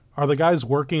 are the guys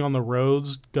working on the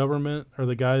roads government? Are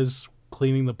the guys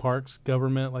cleaning the parks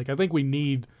government? Like, I think we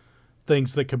need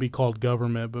things that could be called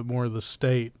government, but more the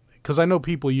state, because I know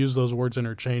people use those words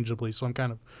interchangeably. So I'm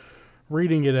kind of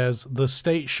reading it as the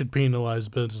state should penalize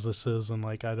businesses, and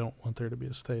like, I don't want there to be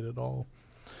a state at all.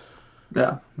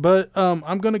 Yeah. But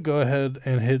I'm going to go ahead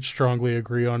and hit strongly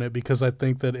agree on it, because I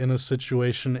think that in a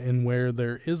situation in where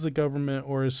there is a government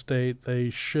or a state, they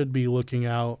should be looking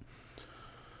out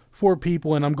for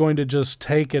people. And I'm going to just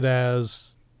take it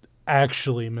as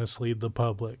actually mislead the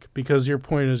public, because your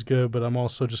point is good, but I'm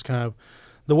also just kind of,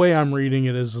 the way I'm reading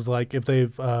it is like if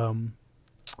they've,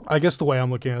 I guess the way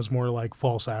I'm looking at it is more like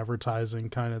false advertising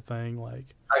kind of thing. Like,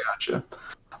 I gotcha.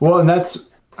 Well, and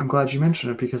I'm glad you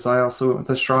mentioned it, because I also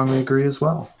strongly agree as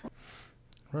well.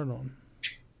 right on.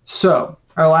 So,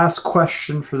 our last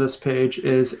question for this page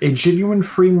is: a genuine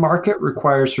free market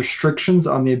requires restrictions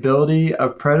on the ability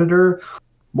of predator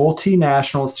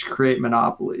multinationals to create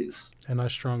monopolies. And I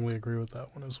strongly agree with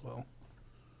that one as well.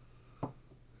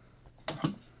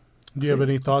 Do you have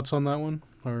any thoughts on that one?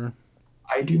 Or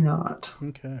I do not.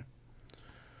 okay.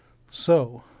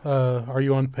 So, are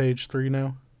you on page 3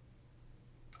 now?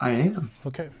 I am.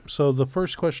 Okay. So the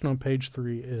first question on page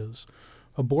 3 is: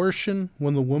 abortion,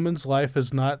 when the woman's life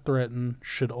is not threatened,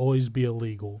 should always be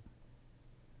illegal.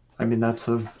 I mean, that's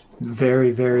a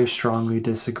very, very strongly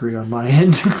disagree on my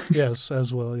end. Yes,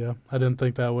 as well, yeah. I didn't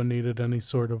think that one needed any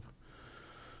sort of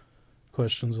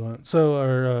questions on it.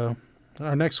 So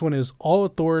our next one is: all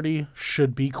authority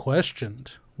should be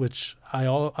questioned, which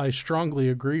I strongly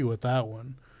agree with that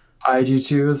one. I do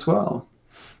too as well.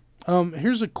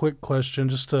 Here's a quick question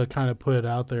just to kind of put it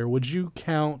out there. Would you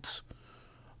count,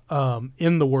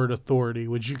 in the word authority,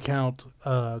 would you count,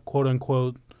 quote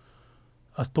unquote,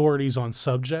 authorities on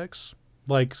subjects?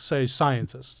 Like, say,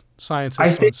 scientists on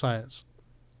science.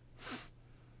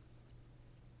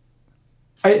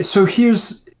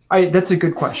 That's a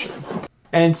good question.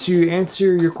 And to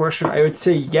answer your question, I would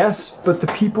say yes, but the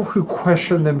people who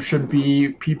question them should be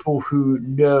people who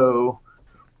know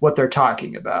what they're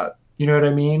talking about. You know what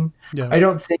I mean? Yeah. I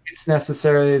don't think it's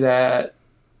necessarily that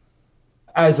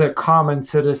as a common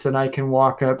citizen, I can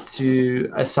walk up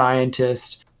to a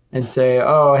scientist and say,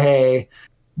 oh, hey,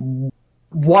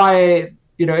 why,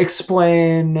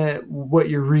 explain what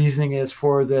your reasoning is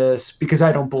for this, because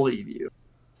I don't believe you.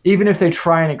 Even if they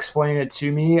try and explain it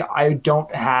to me, I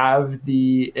don't have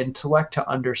the intellect to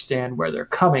understand where they're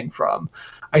coming from.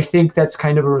 I think that's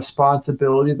kind of a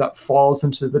responsibility that falls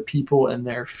into the people in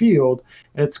their field.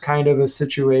 And it's kind of a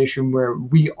situation where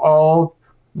we all,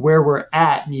 where we're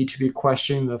at, need to be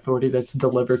questioning the authority that's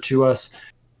delivered to us,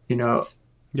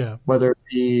 Yeah. whether it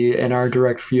be in our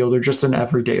direct field or just in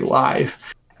everyday life.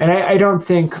 And I don't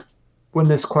think when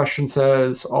this question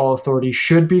says all authority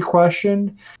should be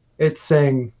questioned, it's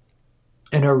saying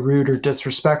in a rude or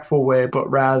disrespectful way, but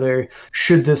rather,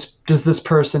 does this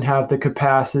person have the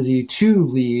capacity to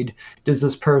lead? Does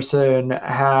this person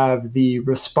have the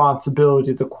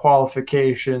responsibility, the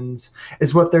qualifications?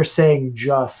 Is what they're saying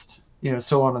just,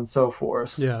 so on and so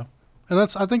forth. Yeah. And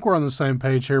I think we're on the same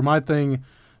page here. My thing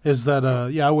is that,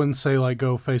 I wouldn't say like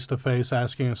go face to face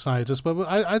asking a scientist, but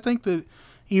I think that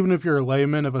even if you're a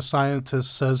layman, if a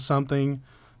scientist says something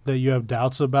that you have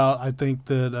doubts about, I think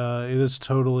that it is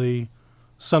totally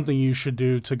something you should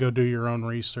do to go do your own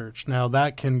research. Now,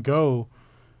 that can go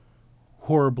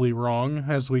horribly wrong,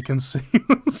 as we can see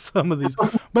with some of these.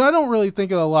 But I don't really think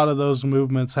that a lot of those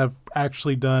movements have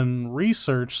actually done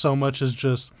research so much as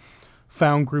just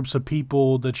found groups of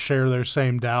people that share their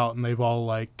same doubt, and they've all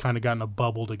like kind of gotten a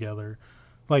bubble together,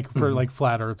 like for like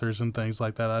flat earthers and things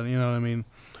like that. You know what I mean?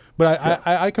 But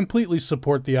I completely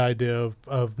support the idea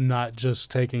of not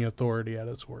just taking authority at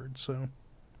its word. So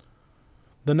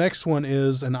the next one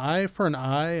is: an eye for an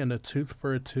eye and a tooth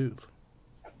for a tooth.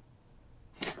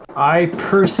 I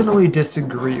personally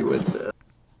disagree with this.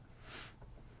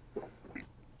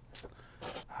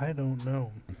 I don't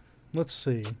know. Let's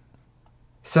see.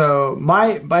 So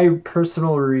my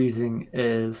personal reasoning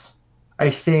is, I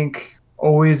think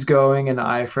always going an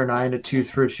eye for an eye and a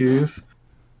tooth for a tooth.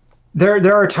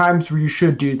 There are times where you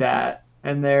should do that,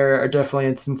 and there are definitely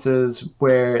instances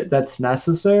where that's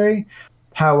necessary.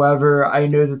 However, I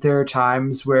know that there are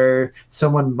times where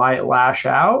someone might lash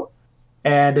out,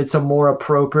 and it's a more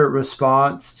appropriate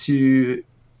response to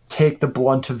take the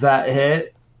blunt of that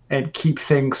hit and keep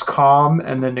things calm,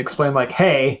 and then explain like,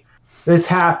 hey, this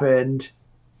happened,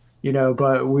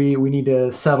 but we need to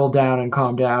settle down and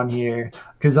calm down here,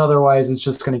 because otherwise it's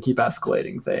just going to keep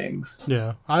escalating things.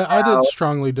 Yeah, I did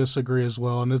strongly disagree as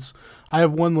well, and I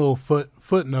have one little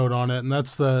footnote on it, and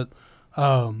that's that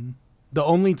the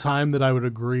only time that I would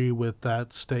agree with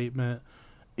that statement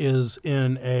is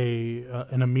in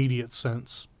an immediate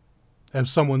sense, if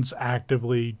someone's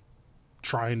actively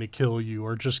trying to kill you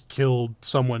or just killed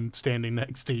someone standing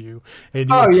next to you, and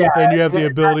you have the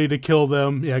ability to kill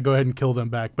them, go ahead and kill them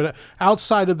back. But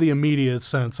outside of the immediate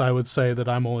sense, I would say that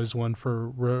I'm always one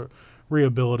for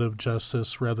rehabilitative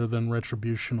justice rather than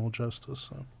retributional justice.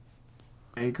 So.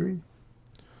 I agree.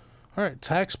 All right,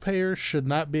 taxpayers should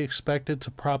not be expected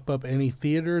to prop up any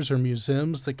theaters or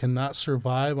museums that cannot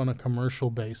survive on a commercial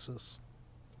basis.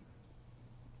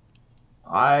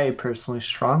 I personally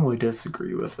strongly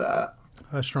disagree with that.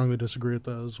 I strongly disagree with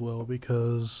that as well,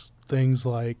 because things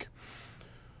like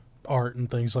art and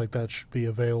things like that should be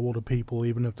available to people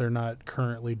even if they're not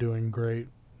currently doing great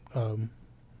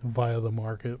via the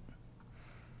market.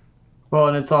 Well,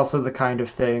 and it's also the kind of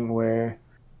thing where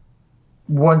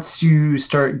once you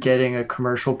start getting a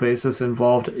commercial basis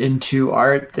involved into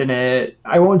art, then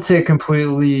I won't say it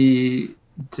completely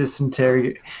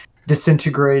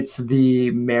disintegrates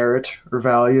the merit or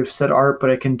value of said art, but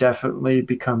it can definitely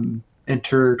become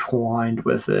intertwined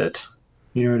with it.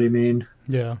 You know what I mean?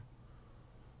 Yeah.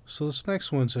 So this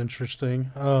next one's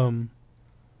interesting.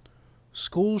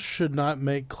 Schools should not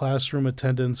make classroom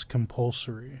attendance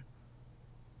compulsory.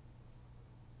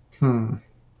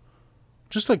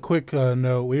 Just a quick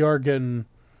note. We are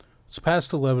it's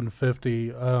past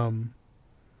 11:50.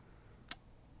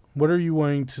 What are you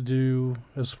wanting to do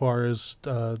as far as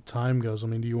time goes? I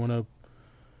mean, do you want to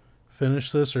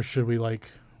finish this, or should we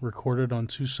record it on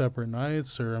 2 separate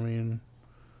nights? Or, I mean,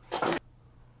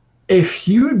 if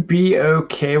you would be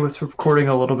okay with recording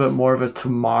a little bit more of it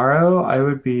tomorrow, I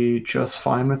would be just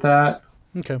fine with that.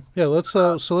 Okay. Yeah, let's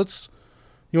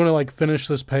you want to finish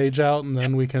this page out, and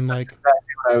then we can That's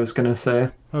exactly what I was going to say.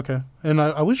 Okay. And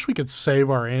I wish we could save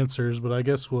our answers, but I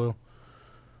guess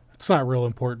it's not real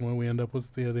important when we end up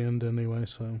with the end anyway,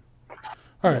 so.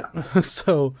 All right. Yeah.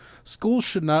 So, schools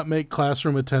should not make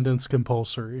classroom attendance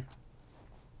compulsory.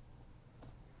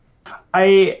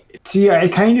 I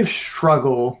kind of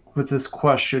struggle with this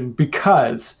question,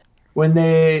 because when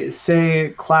they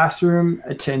say classroom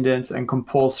attendance and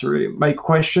compulsory, my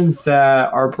questions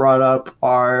that are brought up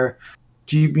are,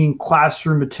 do you mean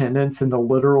classroom attendance in the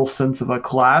literal sense of a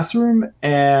classroom?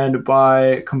 And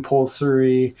by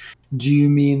compulsory, do you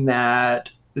mean that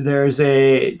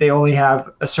they only have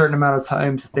a certain amount of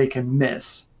times that they can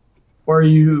miss? Or are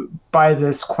you, by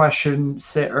this question,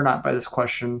 or not by this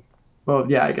question, well,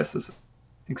 yeah, I guess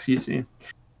excuse me.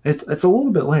 It's a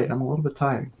little bit late. I'm a little bit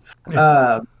tired.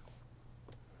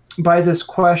 By this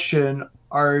question,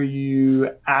 are you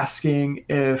asking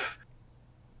if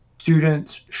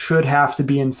students should have to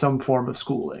be in some form of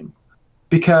schooling?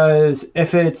 Because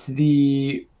if it's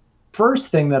the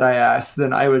first thing that I asked,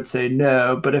 then I would say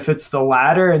no. But if it's the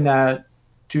latter, and that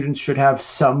students should have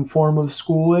some form of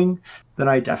schooling, then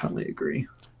I definitely agree.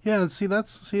 Yeah,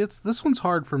 this one's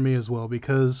hard for me as well,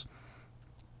 because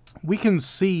we can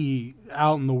see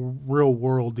out in the real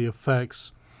world the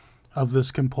effects of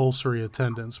this compulsory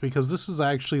attendance, because this is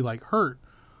actually hurt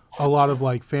a lot of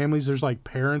families. There's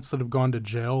parents that have gone to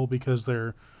jail because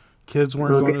their kids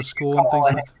weren't going to school and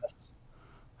things like that.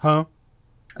 Huh?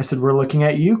 I said, we're looking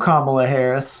at you, Kamala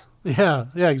Harris. Yeah,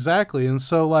 exactly. And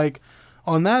so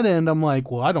on that end, I'm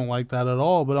well, I don't like that at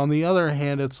all. But on the other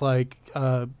hand, it's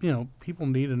people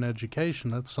need an education.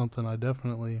 That's something I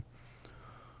definitely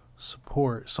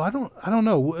support. So I don't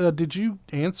know. Did you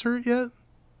answer it yet?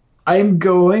 I'm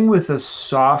going with a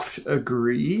soft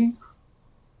agree.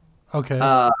 Okay.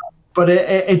 But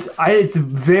it's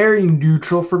very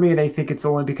neutral for me, and I think it's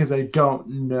only because I don't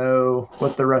know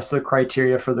what the rest of the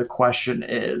criteria for the question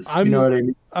is. You know what I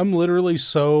mean? I'm literally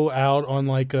so out on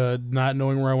not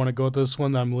knowing where I want to go with this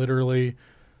one that I'm literally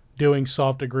doing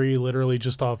soft agree, literally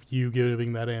just off you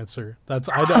giving that answer. I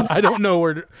don't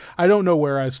know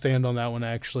where I stand on that one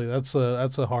actually. That's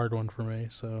a hard one for me.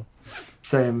 So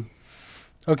same.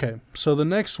 Okay, so the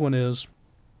next one is,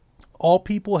 all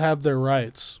people have their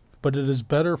rights, but it is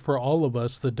better for all of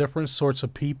us. The different sorts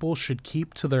of people should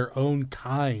keep to their own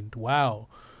kind. Wow.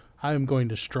 I am going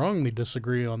to strongly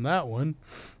disagree on that one.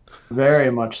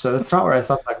 Very much so. That's not where I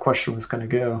thought that question was going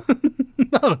to go.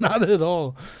 No, not at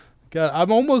all. God,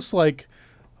 I'm almost got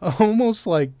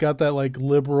that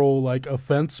liberal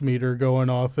offense meter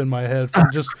going off in my head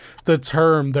from just the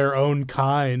term "their own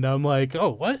kind." I'm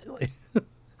oh, what?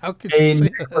 How could you say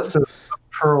that?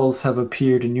 Pearls have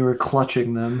appeared and you were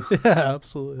clutching them. Yeah,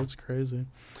 absolutely. It's crazy.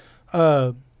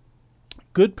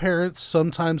 Good parents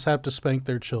sometimes have to spank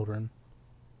their children.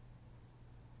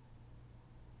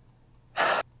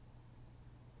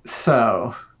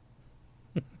 So,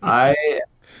 I am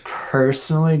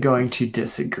personally going to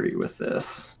disagree with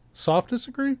this. Soft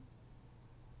disagree?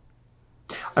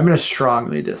 I'm going to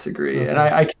strongly disagree. Okay. And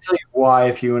I can tell you why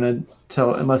if you want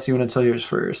to unless you want to tell yours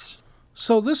first.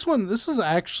 So this is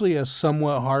actually a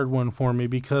somewhat hard one for me,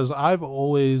 because I've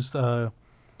always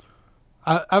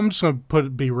I'm just going to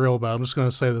be real about it. I'm just going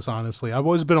to say this honestly. I've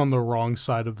always been on the wrong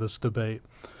side of this debate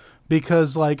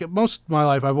because, like, most of my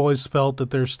life, I've always felt that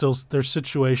there's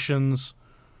situations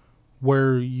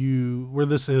where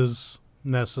this is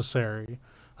necessary.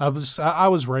 I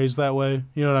was raised that way.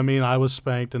 You know what I mean? I was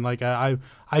spanked, and like I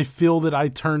feel that I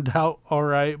turned out all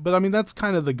right. But I mean, that's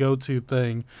kind of the go-to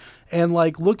thing. And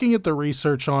like looking at the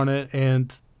research on it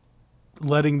and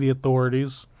letting the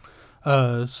authorities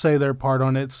say their part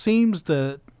on it, it seems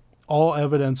that all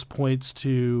evidence points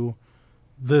to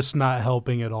this not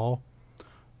helping at all.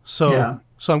 So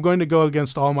I'm going to go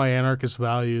against all my anarchist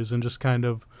values and just kind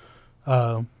of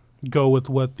go with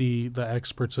what the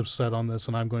experts have said on this,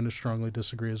 and I'm going to strongly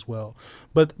disagree as well.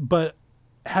 But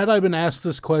had I been asked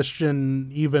this question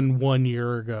even 1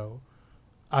 year ago,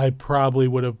 I probably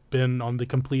would have been on the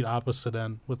complete opposite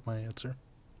end with my answer.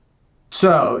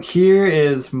 So here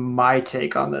is my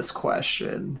take on this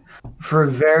question. For a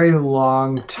very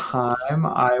long time,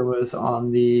 I was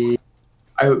on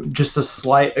just a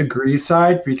slight agree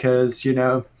side because, you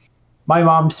know, my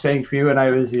mom spanked me when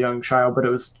I was a young child, but it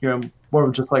was, you know, more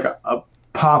of just like a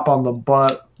pop on the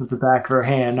butt with the back of her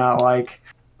hand, not like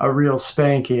a real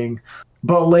spanking.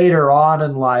 But later on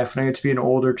in life, when I got to be an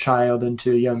older child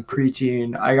into a young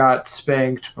preteen, I got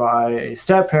spanked by a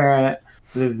step-parent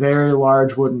with a very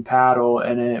large wooden paddle,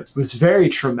 and it was very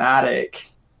traumatic.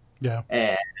 Yeah.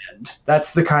 And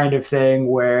that's the kind of thing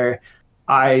where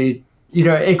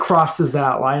it crosses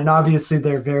that line. And obviously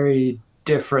they're very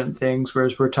different things,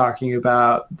 whereas we're talking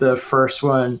about the first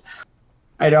one.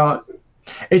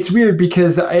 It's weird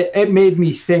because it made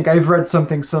me think. I've read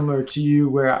something similar to you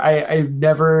where I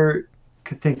never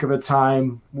could think of a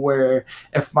time where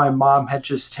if my mom had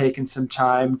just taken some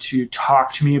time to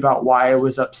talk to me about why I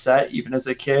was upset, even as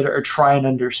a kid, or try and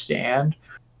understand,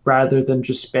 rather than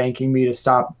just spanking me to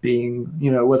stop being,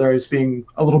 you know, whether I was being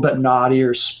a little bit naughty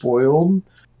or spoiled,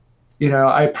 you know,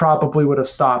 I probably would have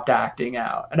stopped acting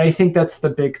out. And I think that's the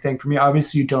big thing for me.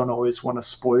 Obviously, you don't always want to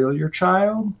spoil your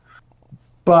child,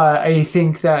 but I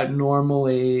think that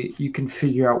normally you can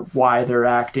figure out why they're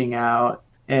acting out.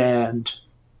 And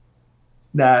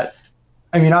that,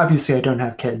 I mean, obviously I don't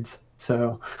have kids,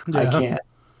 so I can't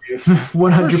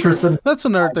 100%. Sure. That's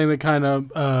another thing that kind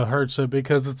of hurts it,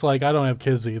 because it's like I don't have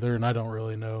kids either, and I don't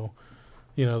really know,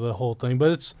 you know, the whole thing.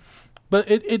 But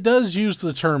it does use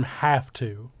the term "have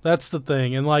to." That's the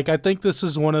thing, and like I think this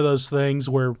is one of those things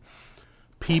where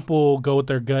people go with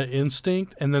their gut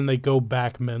instinct and then they go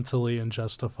back mentally and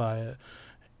justify it.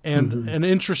 And an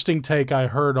interesting take I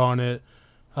heard on it.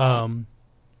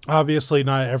 Obviously,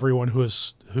 not everyone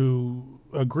who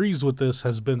agrees with this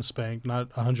has been spanked, not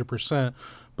 100%,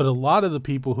 but a lot of the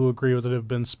people who agree with it have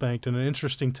been spanked. And an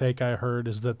interesting take I heard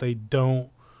is that they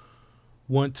don't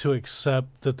want to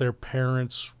accept that their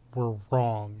parents were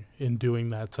wrong in doing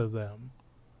that to them.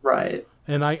 Right.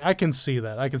 And I can see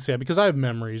that. I can see that because I have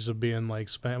memories of being like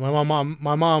spanked.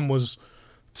 My mom was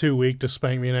too weak to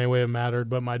spank me in any way it mattered,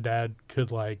 but my dad could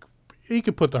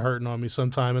put the hurting on me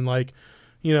sometime. And like,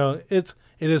 you know, it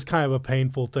is kind of a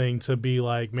painful thing to be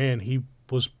like, man, he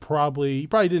probably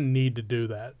didn't need to do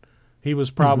that. He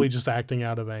was probably just acting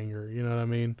out of anger. You know what I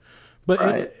mean? But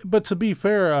right. But to be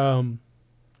fair,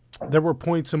 there were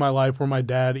points in my life where my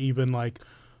dad even like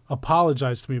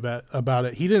apologized to me about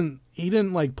it. He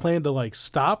didn't like plan to like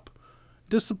stop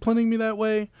disciplining me that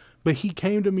way, but he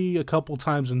came to me a couple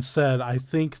times and said, I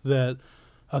think that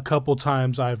a couple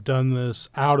times I've done this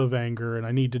out of anger and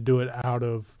I need to do it out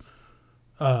of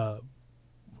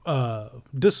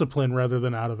discipline rather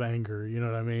than out of anger. You know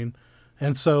what I mean?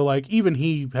 And so like even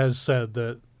he has said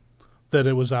that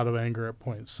it was out of anger at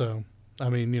points. So I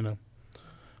mean, you know,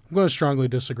 I'm going to strongly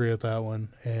disagree with that one,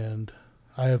 and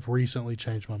I have recently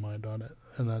changed my mind on it,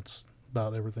 and that's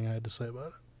about everything I had to say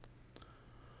about it.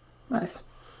 Nice.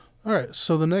 All right,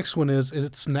 so the next one is,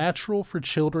 it's natural for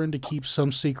children to keep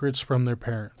some secrets from their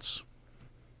parents.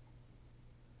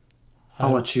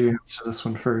 I'll let you answer this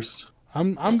one first.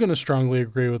 I'm going to strongly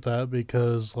agree with that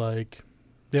because, like,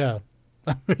 yeah,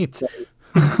 I mean,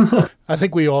 I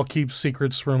think we all keep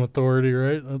secrets from authority,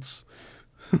 right?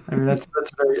 I mean, that's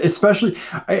very, especially,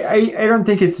 I don't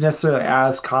think it's necessarily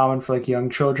as common for like young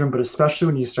children, but especially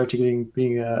when you start to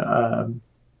being the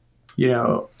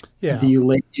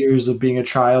late years of being a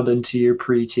child into your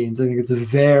preteens, I think it's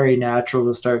very natural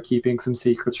to start keeping some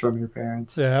secrets from your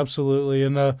parents. Yeah, absolutely.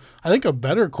 And I think a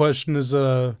better question is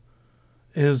God,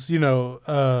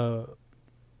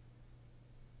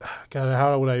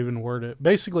 how would I even word it?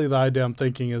 Basically, the idea I'm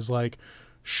thinking is like,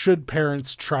 should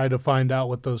parents try to find out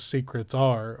what those secrets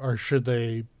are, or should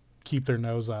they keep their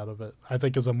nose out of it? I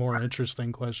think is a more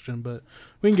interesting question, but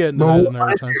we can get into that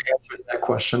another time. Answer that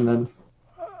question then.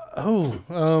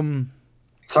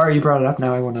 Sorry you brought it up.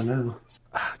 Now I want to know.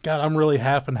 God, I'm really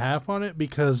half and half on it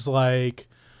because, like,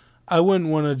 I wouldn't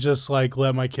want to just, like,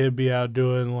 let my kid be out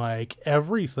doing, like,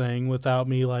 everything without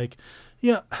me, like,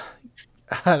 yeah,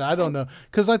 I don't know.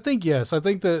 Because I think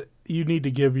that you need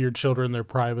to give your children their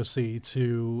privacy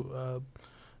to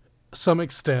some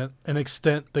extent, an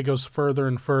extent that goes further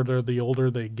and further the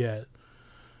older they get.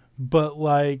 But,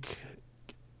 like,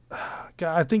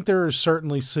 God, I think there are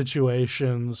certainly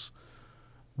situations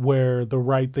where the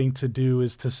right thing to do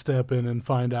is to step in and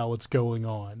find out what's going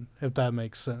on, if that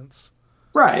makes sense.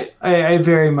 Right. I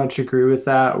very much agree with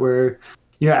that, where,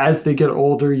 as they get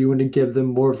older, you want to give them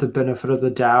more of the benefit of the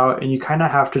doubt, and you kind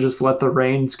of have to just let the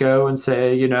reins go and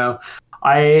say,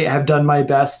 I have done my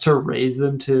best to raise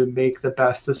them to make the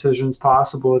best decisions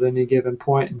possible at any given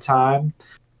point in time,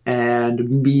 and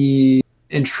me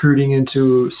intruding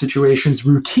into situations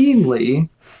routinely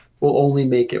will only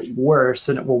make it worse,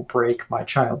 and it will break my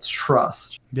child's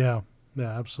trust. Yeah,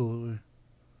 absolutely.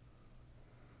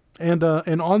 And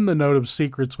on the note of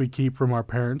secrets we keep from our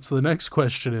parents, the next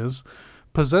question is,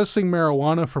 possessing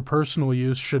marijuana for personal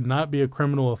use should not be a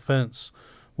criminal offense,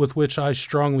 with which I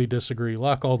strongly disagree.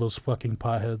 Lock all those fucking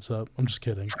potheads up. I'm just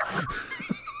kidding.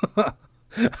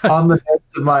 On the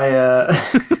notes of my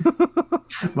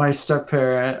my step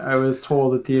parent, I was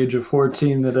told at the age of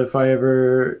 14 that if I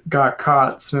ever got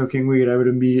caught smoking weed, I would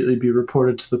immediately be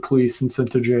reported to the police and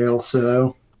sent to jail.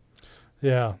 So,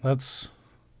 yeah, that's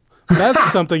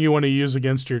something you want to use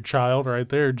against your child right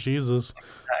there. Jesus,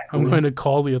 exactly. I'm going to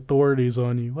call the authorities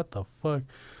on you. What the fuck?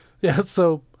 Yeah,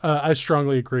 so I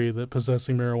strongly agree that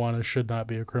possessing marijuana should not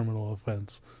be a criminal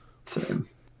offense. Same.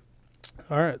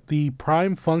 All right. The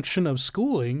prime function of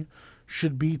schooling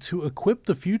should be to equip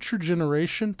the future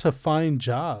generation to find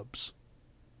jobs.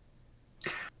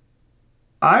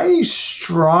 I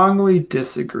strongly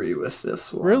disagree with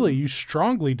this one. Really? You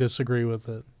strongly disagree with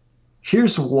it?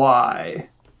 Here's why.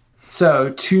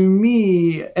 So to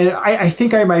me, and I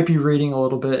think I might be reading a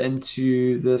little bit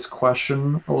into this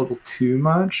question a little too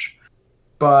much,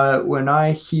 but when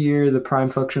I hear the prime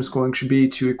function of schooling should be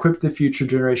to equip the future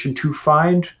generation to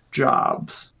find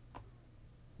jobs,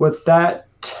 what that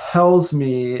tells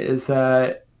me is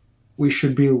that we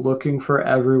should be looking for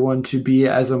everyone to be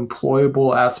as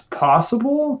employable as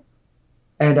possible.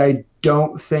 And I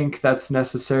don't think that's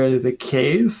necessarily the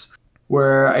case,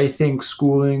 where I think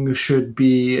schooling should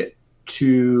be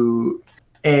to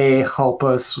help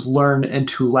us learn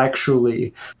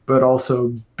intellectually, but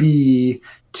also B,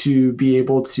 to be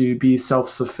able to be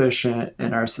self-sufficient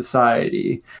in our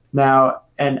society. Now,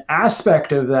 an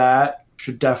aspect of that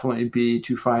should definitely be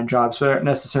to find jobs, but I don't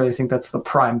necessarily think that's the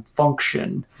prime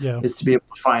function, is to be able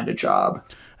to find a job.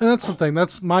 And that's the thing.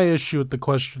 That's my issue with the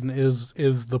question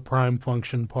is the prime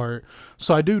function part.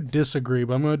 So I do disagree,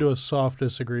 but I'm going to do a soft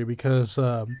disagree because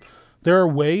there are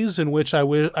ways in which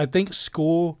I think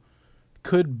school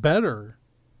could better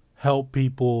help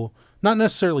people, not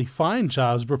necessarily find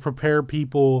jobs, but prepare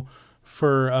people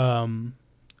for, how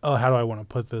do I want to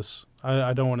put this?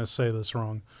 I don't want to say this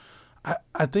wrong.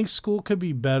 I think school could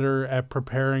be better at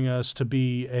preparing us to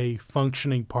be a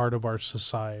functioning part of our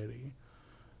society,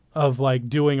 of like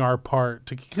doing our part.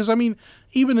 Because I mean,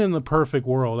 even in the perfect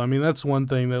world, I mean, that's one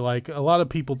thing that like a lot of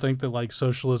people think that like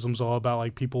socialism's all about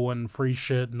like people wanting free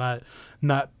shit, not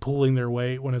pulling their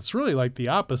weight, when it's really like the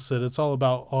opposite. It's all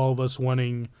about all of us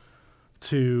wanting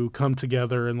to come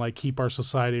together and like keep our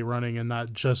society running and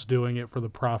not just doing it for the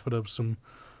profit of some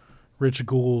rich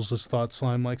ghouls, as Thought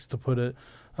Slime likes to put it.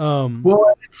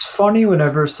 Well, it's funny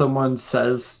whenever someone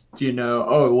says,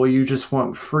 oh, well, you just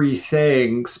want free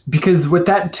things, because what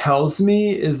that tells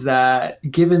me is that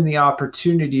given the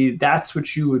opportunity, that's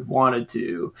what you would want to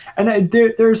do. And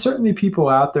there are certainly people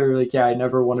out there like, yeah, I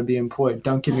never want to be employed.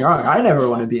 Don't get me wrong. I never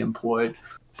want to be employed,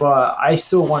 but I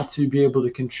still want to be able to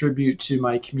contribute to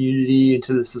my community and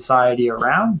to the society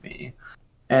around me.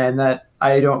 And that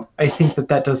I think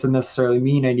that doesn't necessarily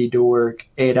mean I need to work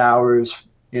 8 hours,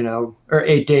 or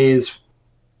 8 days.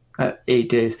 8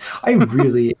 days. I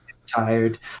really am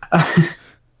tired.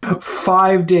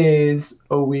 5 days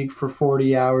a week for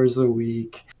 40 hours a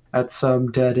week at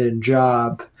some dead-end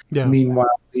job. Yeah.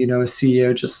 Meanwhile, a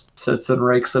CEO just sits and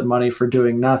rakes in money for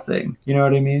doing nothing. You know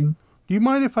what I mean? Do you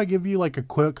mind if I give you like a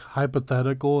quick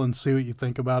hypothetical and see what you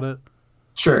think about it?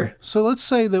 Sure. So let's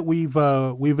say that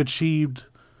we've achieved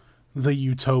the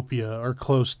utopia or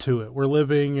close to it. We're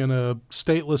living in a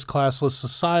stateless, classless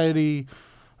society.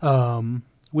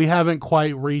 We haven't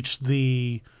quite reached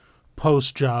the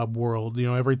post-job world.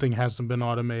 Everything hasn't been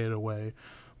automated away,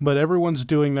 but everyone's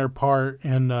doing their part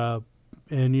in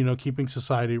keeping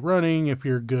society running. If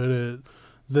you're good at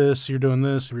this, you're doing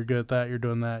this. If you're good at that, you're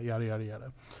doing that, yada, yada,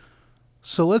 yada.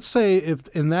 So let's say if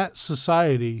in that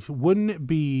society, wouldn't it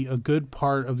be a good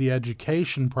part of the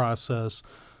education process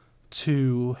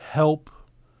to help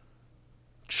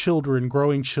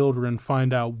growing children,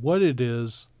 find out what it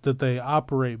is that they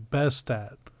operate best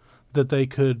at, that they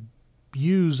could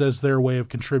use as their way of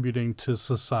contributing to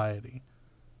society?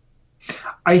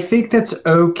 I think that's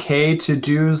okay to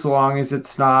do as long as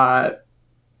it's not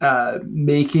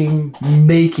making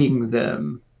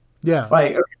them. Yeah.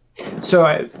 Like,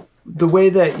 so the way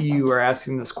that you are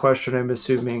asking this question, I'm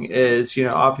assuming, is,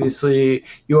 obviously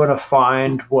you want to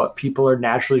find what people are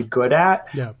naturally good at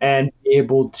and be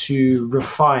able to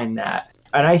refine that.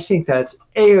 And I think that's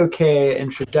A-okay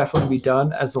and should definitely be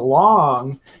done as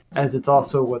long as it's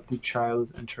also what the child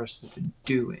is interested in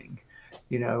doing.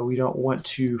 We don't want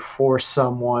to force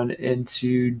someone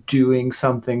into doing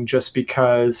something just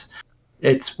because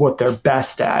it's what they're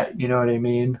best at. You know what I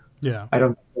mean? Yeah. I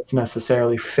don't think it's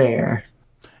necessarily fair.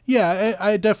 Yeah,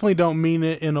 I definitely don't mean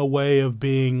it in a way of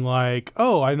being like,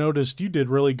 oh, I noticed you did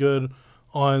really good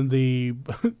on the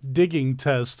digging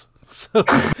test, so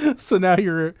now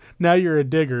you're a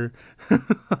digger.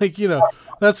 Like,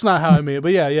 that's not how I mean it.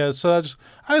 But yeah. So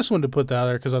I just wanted to put that out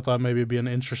there because I thought maybe it'd be an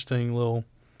interesting little.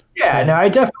 Yeah, no, I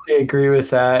definitely agree with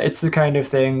that. It's the kind of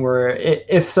thing where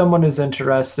if someone is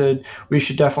interested, we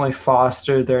should definitely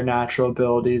foster their natural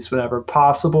abilities whenever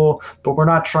possible, but we're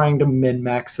not trying to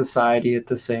min-max society at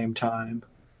the same time.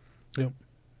 Yep,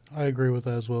 I agree with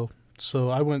that as well. So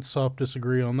I went soft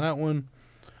disagree on that one.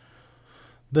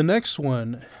 The next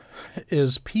one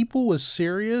is people with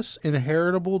serious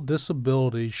inheritable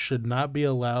disabilities should not be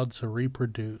allowed to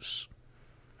reproduce,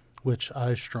 which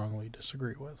I strongly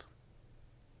disagree with.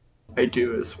 I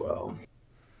do as well.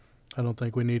 I don't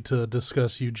think we need to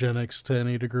discuss eugenics to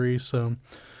any degree. So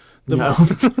the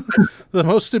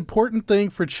most important thing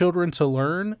for children to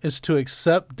learn is to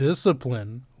accept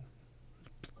discipline.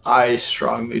 I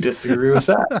strongly disagree with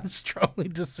that. I strongly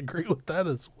disagree with that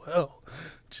as well.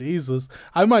 Jesus.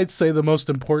 I might say the most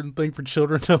important thing for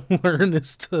children to learn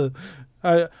is to...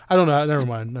 I don't know. Never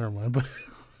mind. But...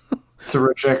 to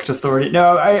reject authority.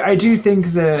 No, I do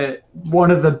think that one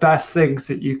of the best things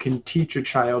that you can teach a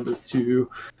child is to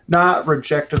not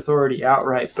reject authority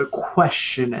outright, but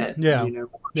question it. Yeah.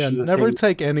 Never things.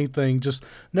 Take anything. Just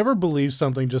never believe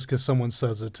something just because someone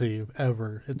says it to you,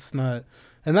 ever. It's not...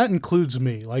 And that includes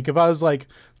me. Like, if I was, like,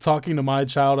 talking to my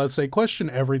child, I'd say, question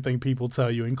everything people tell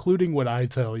you, including what I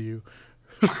tell you.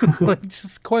 Like,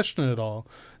 just question it all.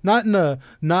 Not in a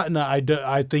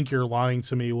I think you're lying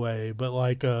to me way, but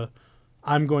like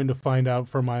I'm going to find out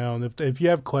for my own. If you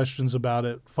have questions about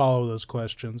it, follow those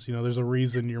questions. There's a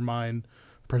reason your mind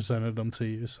presented them to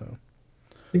you. So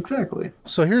exactly.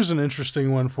 So here's an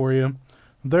interesting one for you.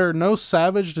 There are no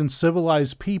savage and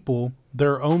civilized people.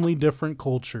 There are only different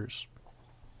cultures.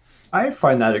 I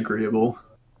find that agreeable.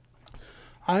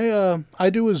 I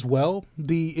do as well.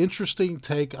 The interesting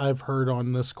take I've heard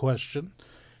on this question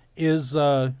is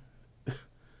what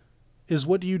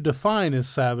do you define as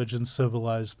savage and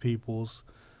civilized peoples?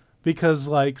 Because,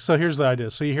 like, so here's the idea.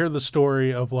 So you hear the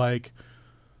story of, like,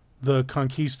 the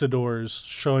conquistadors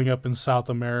showing up in South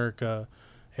America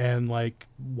and, like,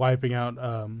 wiping out,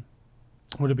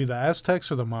 would it be the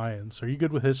Aztecs or the Mayans? Are you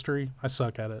good with history? I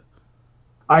suck at it.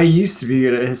 I used to be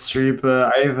good at history,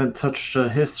 but I haven't touched a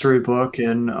history book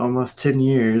in almost 10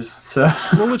 years. So,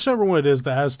 well, whichever one it is,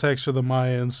 the Aztecs or the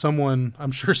Mayans,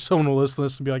 I'm sure someone will listen to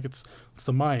this and be like, it's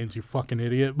the Mayans, you fucking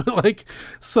idiot. But like,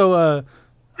 so,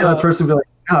 the person will be like,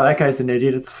 oh, that guy's an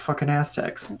idiot. It's fucking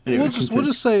Aztecs. Anyway,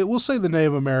 we'll say the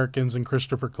Native Americans and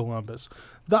Christopher Columbus.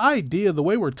 The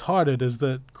way we're taught it is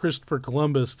that Christopher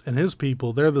Columbus and his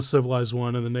people, they're the civilized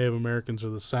one, and the Native Americans are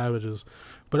the savages.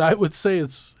 But I would say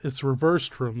it's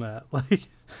reversed from that. Like,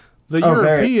 the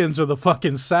Europeans are the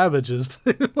fucking savages.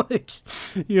 Like,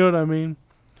 you know what I mean?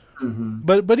 Mm-hmm.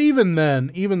 But even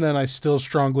then, I still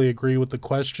strongly agree with the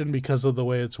question because of the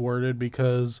way it's worded,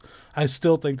 because I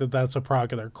still think that that's a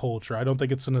product of their culture. I don't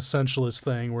think it's an essentialist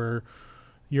thing where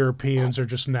Europeans are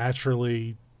just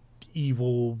naturally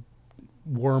evil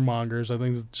warmongers. I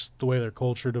think it's just the way their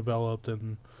culture developed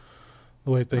and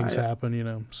the way things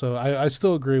happen, So I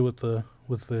still agree with the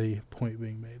point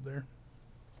being made there.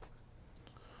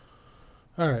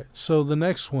 All right, so the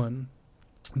next one.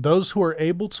 Those who are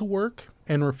able to work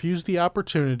and refuse the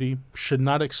opportunity should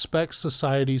not expect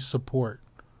society's support.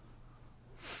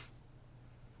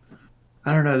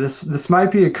 I don't know. This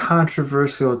might be a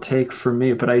controversial take for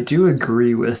me, but I do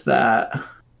agree with that.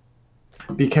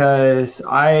 Because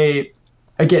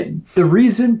again, the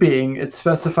reason being, it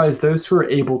specifies those who are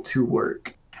able to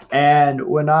work. And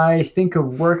when I think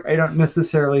of work, I don't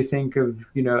necessarily think of,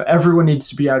 everyone needs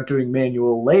to be out doing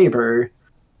manual labor,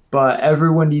 but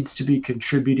everyone needs to be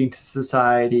contributing to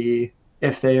society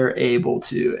if they are able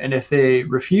to. And if they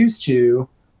refuse to,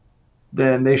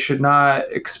 then they should not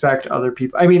expect other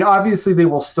people. I mean, obviously, they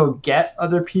will still get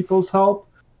other people's help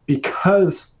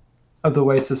because of the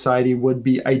way society would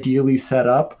be ideally set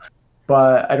up.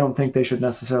 But I don't think they should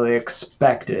necessarily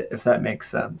expect it, if that makes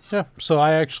sense. Yeah, so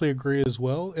I actually agree as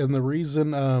well. And the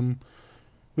reason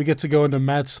we get to go into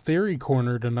Matt's theory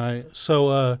corner tonight.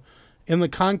 So in The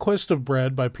Conquest of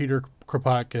Bread by Peter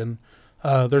Kropotkin,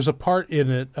 there's a part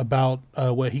in it about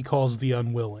what he calls the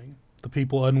unwilling, the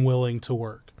people unwilling to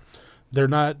work. They're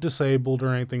not disabled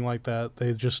or anything like that.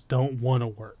 They just don't want to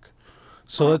work.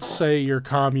 So let's say your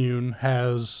commune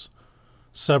has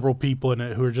several people in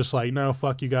it who are just like, no,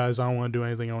 fuck you guys. I don't want to do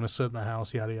anything. I want to sit in the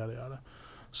house, yada, yada, yada.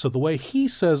 So the way he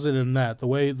says it in that, the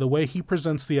way he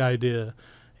presents the idea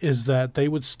is that they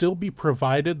would still be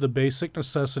provided the basic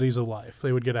necessities of life.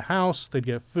 They would get a house, they'd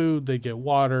get food, they'd get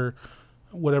water,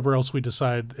 whatever else we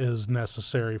decide is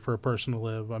necessary for a person to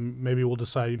live. Maybe we'll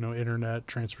decide, internet,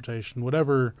 transportation,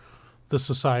 whatever the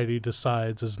society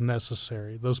decides is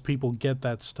necessary. Those people get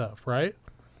that stuff, right?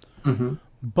 Mm-hmm.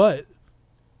 But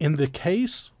in the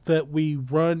case that we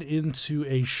run into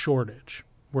a shortage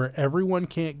where everyone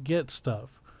can't get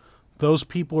stuff, those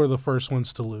people are the first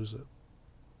ones to lose it.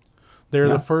 They're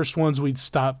the first ones we'd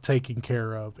stop taking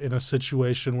care of in a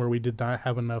situation where we did not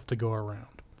have enough to go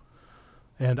around.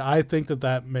 And I think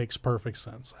that makes perfect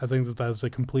sense. I think that is a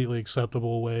completely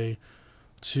acceptable way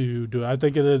to do it. I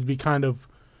think it would be kind of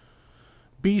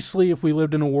beastly if we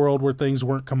lived in a world where things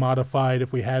weren't commodified,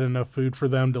 if we had enough food for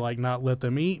them to not let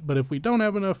them eat. But if we don't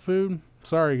have enough food,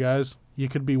 sorry guys, you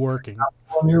could be working.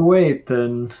 On your weight,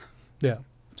 then. Yeah.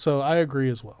 So I agree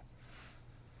as well.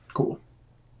 Cool.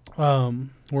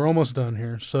 We're almost done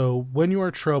here. So when you are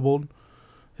troubled,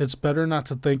 it's better not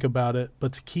to think about it,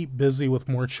 but to keep busy with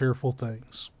more cheerful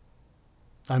things.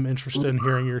 I'm interested in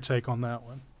hearing your take on that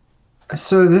one.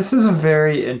 So this is a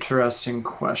very interesting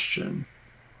question,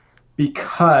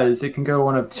 because it can go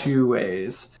one of two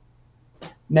ways.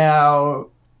 Now,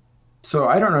 so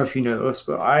I don't know if you know this,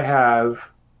 but I have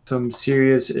some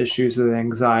serious issues with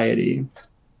anxiety.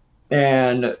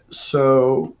 And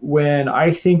so when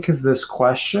I think of this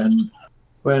question,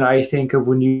 when I think of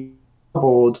when you're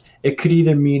troubled, it could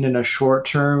either mean in a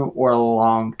short-term or a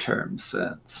long-term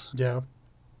sense. Yeah.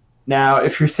 Now,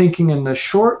 if you're thinking in the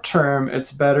short term,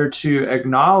 it's better to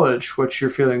acknowledge what you're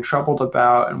feeling troubled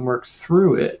about and work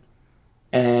through it,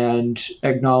 and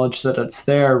acknowledge that it's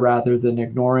there rather than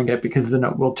ignoring it, because then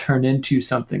it will turn into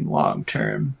something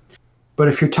long-term. But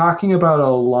if you're talking about a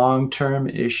long-term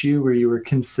issue where you were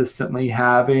consistently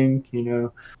having,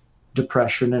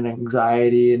 depression and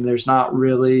anxiety, and there's not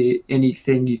really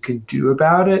anything you can do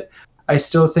about it, I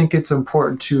still think it's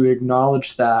important to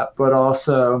acknowledge that. But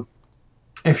also,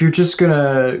 if you're just going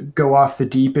to go off the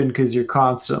deep end because you're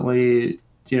constantly,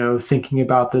 thinking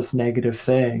about this negative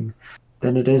thing,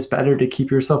 then it is better to keep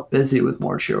yourself busy with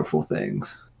more cheerful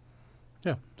things.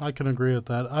 Yeah, I can agree with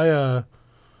that.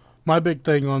 My big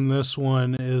thing on this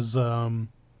one is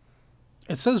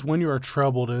it says when you are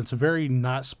troubled, and it's very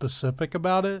not specific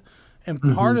about it. And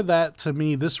part of that, to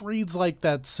me, this reads like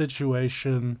that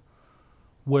situation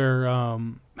where,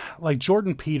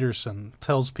 Jordan Peterson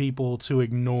tells people to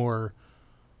ignore,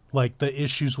 the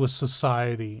issues with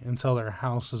society until their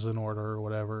house is in order or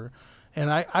whatever.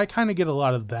 And I kind of get a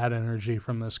lot of that energy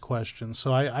from this question.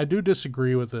 So I do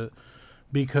disagree with it,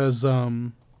 because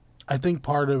I think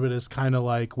part of it is kind of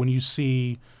like when you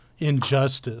see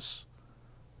injustice,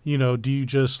 do you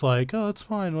just oh, it's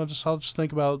fine. I'll just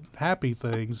think about happy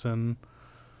things. And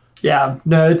yeah,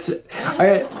 no,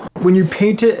 when you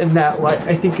paint it in that light,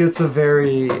 I think it's a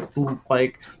very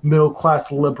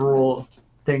middle-class liberal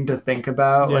thing to think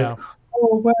about. Yeah.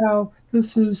 Oh, wow,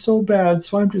 this is so bad,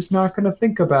 so I'm just not going to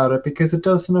think about it because it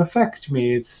doesn't affect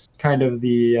me. It's kind of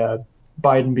the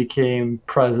Biden became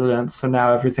president, so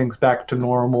now everything's back to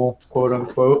normal, quote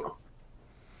unquote.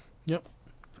 Yep.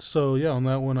 So, yeah, on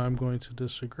that one, I'm going to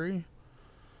disagree.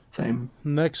 Same.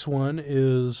 Next one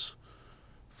is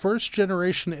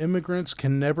first-generation immigrants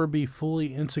can never be fully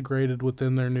integrated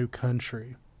within their new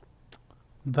country.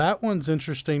 That one's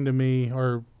interesting to me,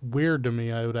 or weird to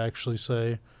me, I would actually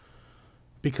say,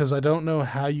 because I don't know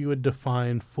how you would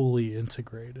define fully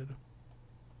integrated.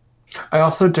 I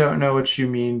also don't know what you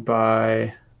mean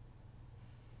by...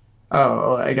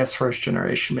 Oh, I guess first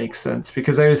generation makes sense,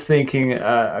 because I was thinking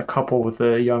a couple with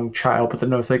a young child, but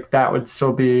then I was that would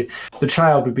still be, the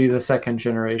child would be the second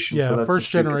generation. Yeah, so that's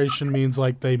first generation means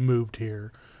they moved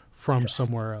here from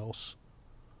somewhere else.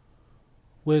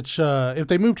 which if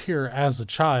they moved here as a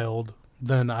child,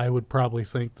 then I would probably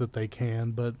think that they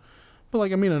can. But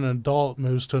like, I mean, an adult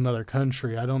moves to another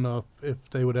country. I don't know if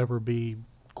they would ever be,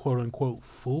 quote unquote,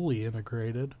 fully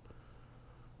integrated.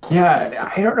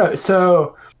 Yeah, I don't know.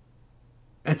 So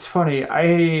it's funny.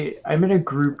 I'm in a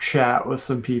group chat with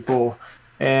some people,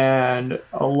 and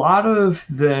a lot of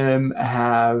them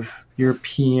have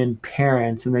European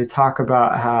parents, and they talk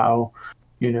about how,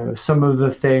 some of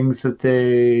the things that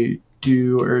they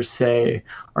do or say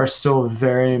are still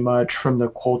very much from the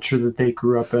culture that they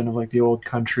grew up in, like the old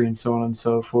country and so on and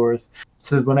so forth.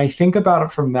 So when I think about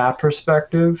it from that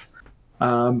perspective,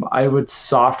 I would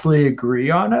softly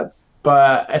agree on it.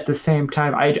 But at the same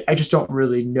time, I just don't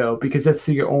really know, because that's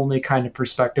the only kind of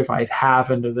perspective I have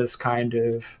into this kind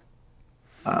of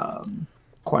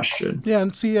question. Yeah,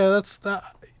 and see, that's that.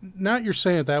 Now you're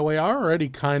saying it that way, I already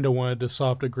kind of wanted to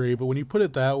soft agree, but when you put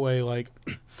it that way, like,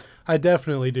 I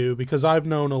definitely do, because I've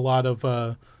known a lot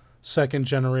of second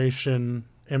generation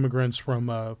immigrants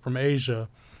from Asia,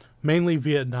 mainly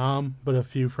Vietnam, but a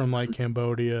few from like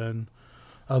Cambodia and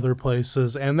other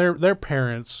places, and their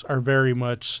parents are very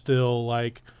much still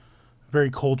like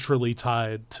very culturally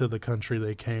tied to the country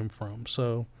they came from.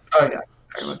 So, oh yeah,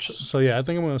 very much so. So yeah, I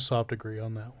think I'm going to soft agree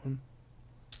on that one.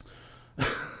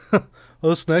 Well,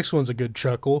 this next one's a good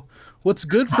chuckle. What's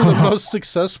good for the most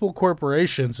successful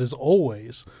corporations is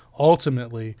always,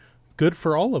 ultimately, good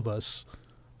for all of us.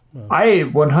 I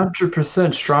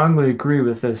 100% strongly agree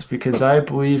with this, because I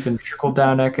believe in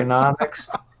trickle-down economics,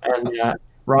 and that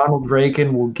Ronald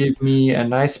Reagan will give me a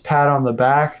nice pat on the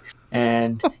back,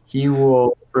 and he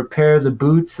will repair the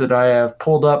boots that I have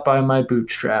pulled up by my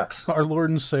bootstraps. Our Lord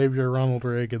and Savior, Ronald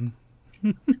Reagan.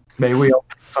 May we all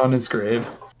kiss on his grave.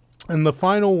 And the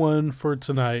final one for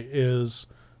tonight is,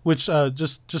 which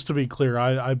just to be clear,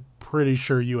 I'm pretty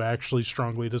sure you actually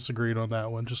strongly disagreed on that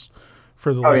one, just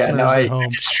for the listeners at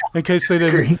home, in case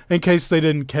they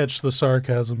didn't catch the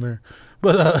sarcasm there.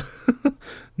 But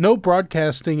no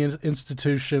broadcasting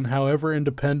institution, however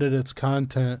independent its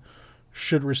content,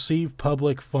 should receive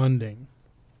public funding.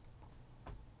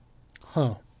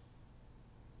 Huh.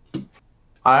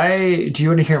 Do you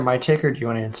want to hear my take, or do you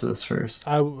want to answer this first?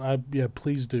 Yeah,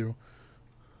 please do.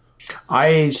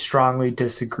 I strongly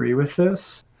disagree with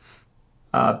this,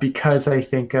 because I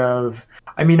think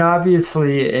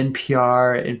obviously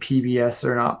NPR and PBS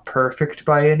are not perfect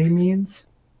by any means,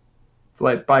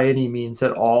 like by any means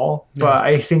at all. Yeah. But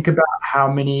I think about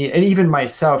how many, and even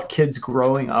myself, kids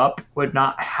growing up would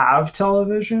not have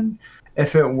television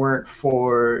if it weren't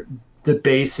for the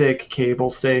basic cable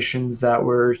stations that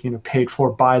were, paid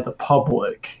for by the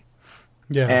public.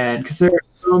 Yeah. And because there are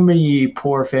so many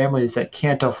poor families that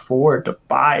can't afford to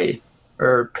buy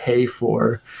or pay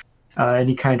for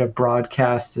any kind of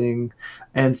broadcasting.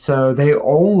 And so they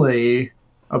only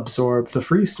absorb the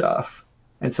free stuff.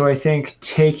 And so I think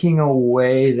taking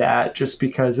away that, just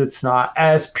because it's not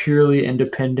as purely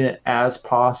independent as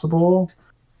possible,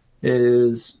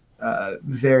 is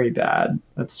very bad.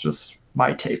 That's just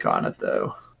my take on it,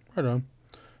 though. Right on.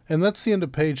 And that's the end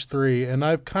of page 3. And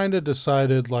I've kind of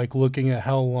decided, like, looking at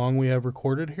how long we have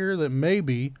recorded here, that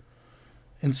maybe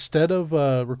instead of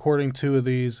recording 2 of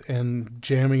these and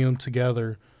jamming them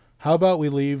together, how about we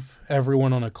leave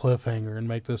everyone on a cliffhanger and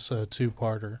make this a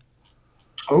 2-parter?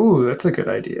 Oh, that's a good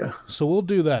idea. So we'll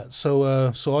do that.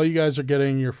 So all you guys are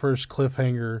getting your first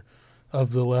cliffhanger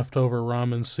of the Leftover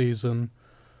Ramen season.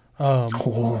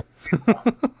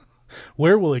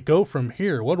 Where will it go from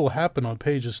here? What will happen on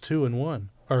pages 2 and 1?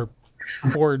 Or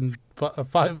 4 and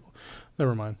 5?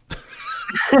 Never mind.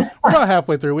 We're about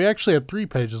halfway through. We actually have 3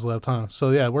 pages left, huh? So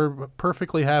yeah, we're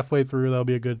perfectly halfway through. That'll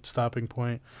be a good stopping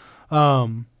point.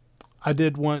 I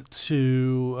did want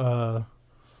to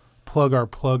plug our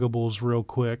pluggables real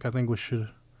quick. I think we should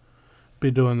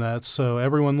be doing that. So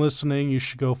everyone listening, you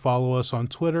should go follow us on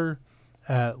Twitter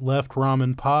at Left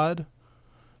Ramen Pod.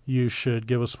 You should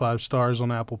give us 5 stars on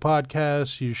Apple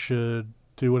Podcasts. You should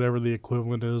do whatever the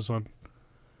equivalent is on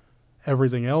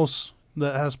everything else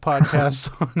that has podcasts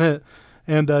on it.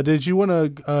 And did you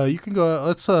want to? You can go.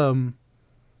 Let's. I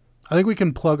think we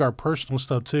can plug our personal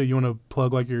stuff too. You want to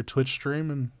plug like your Twitch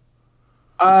stream and?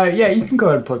 Yeah, you can go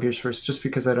ahead and plug yours first, just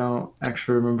because I don't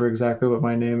actually remember exactly what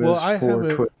my name is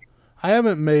for Twitch. I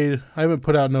haven't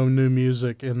put out no new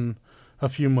music in a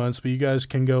few months, but you guys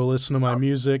can go listen to my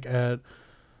music at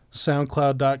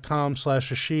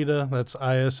soundcloud.com/Ashita. That's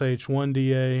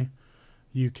ISH1DA.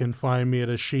 You can find me at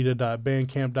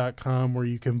ashita.bandcamp.com, where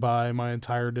you can buy my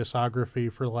entire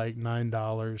discography for like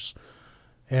 $9.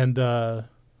 And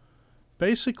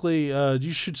basically,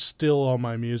 you should steal all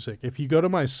my music. If you go to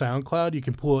my SoundCloud, you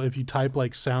can pull, if you type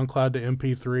like SoundCloud to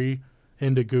MP3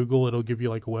 into Google, it'll give you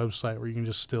like a website where you can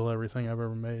just steal everything I've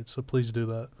ever made. So please do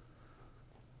that.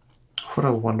 What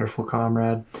a wonderful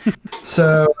comrade.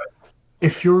 So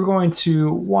if you're going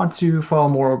to want to follow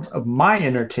more of my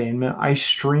entertainment, I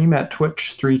stream at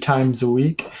Twitch 3 times a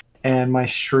week, and my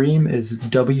stream is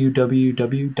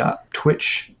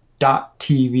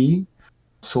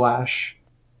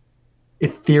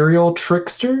www.twitch.tv/Ethereal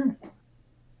Trickster.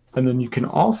 And then you can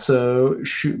also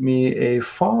shoot me a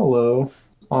follow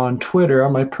on Twitter,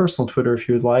 on my personal Twitter if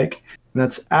you would like. And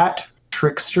that's at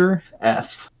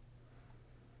TricksterF.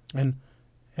 And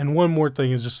one more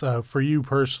thing is just for you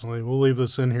personally, we'll leave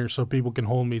this in here so people can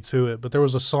hold me to it. But there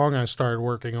was a song I started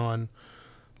working on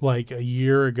like a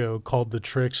year ago called The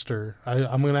Trickster.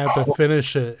 I'm going to have to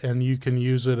finish it, and you can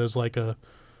use it as like an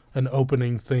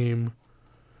opening theme.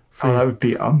 That would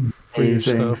be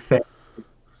amazing.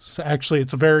 So actually,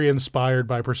 it's very inspired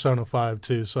by Persona 5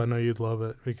 too, so I know you'd love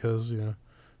it because, Joker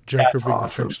being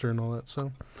awesome. The trickster and all that.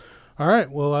 So, all right,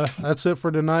 well, that's it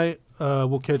for tonight.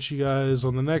 We'll catch you guys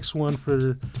on the next one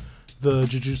for the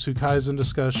Jujutsu Kaisen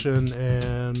discussion,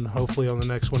 and hopefully on the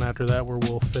next one after that where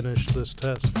we'll finish this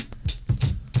test.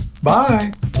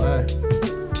 Bye. Bye.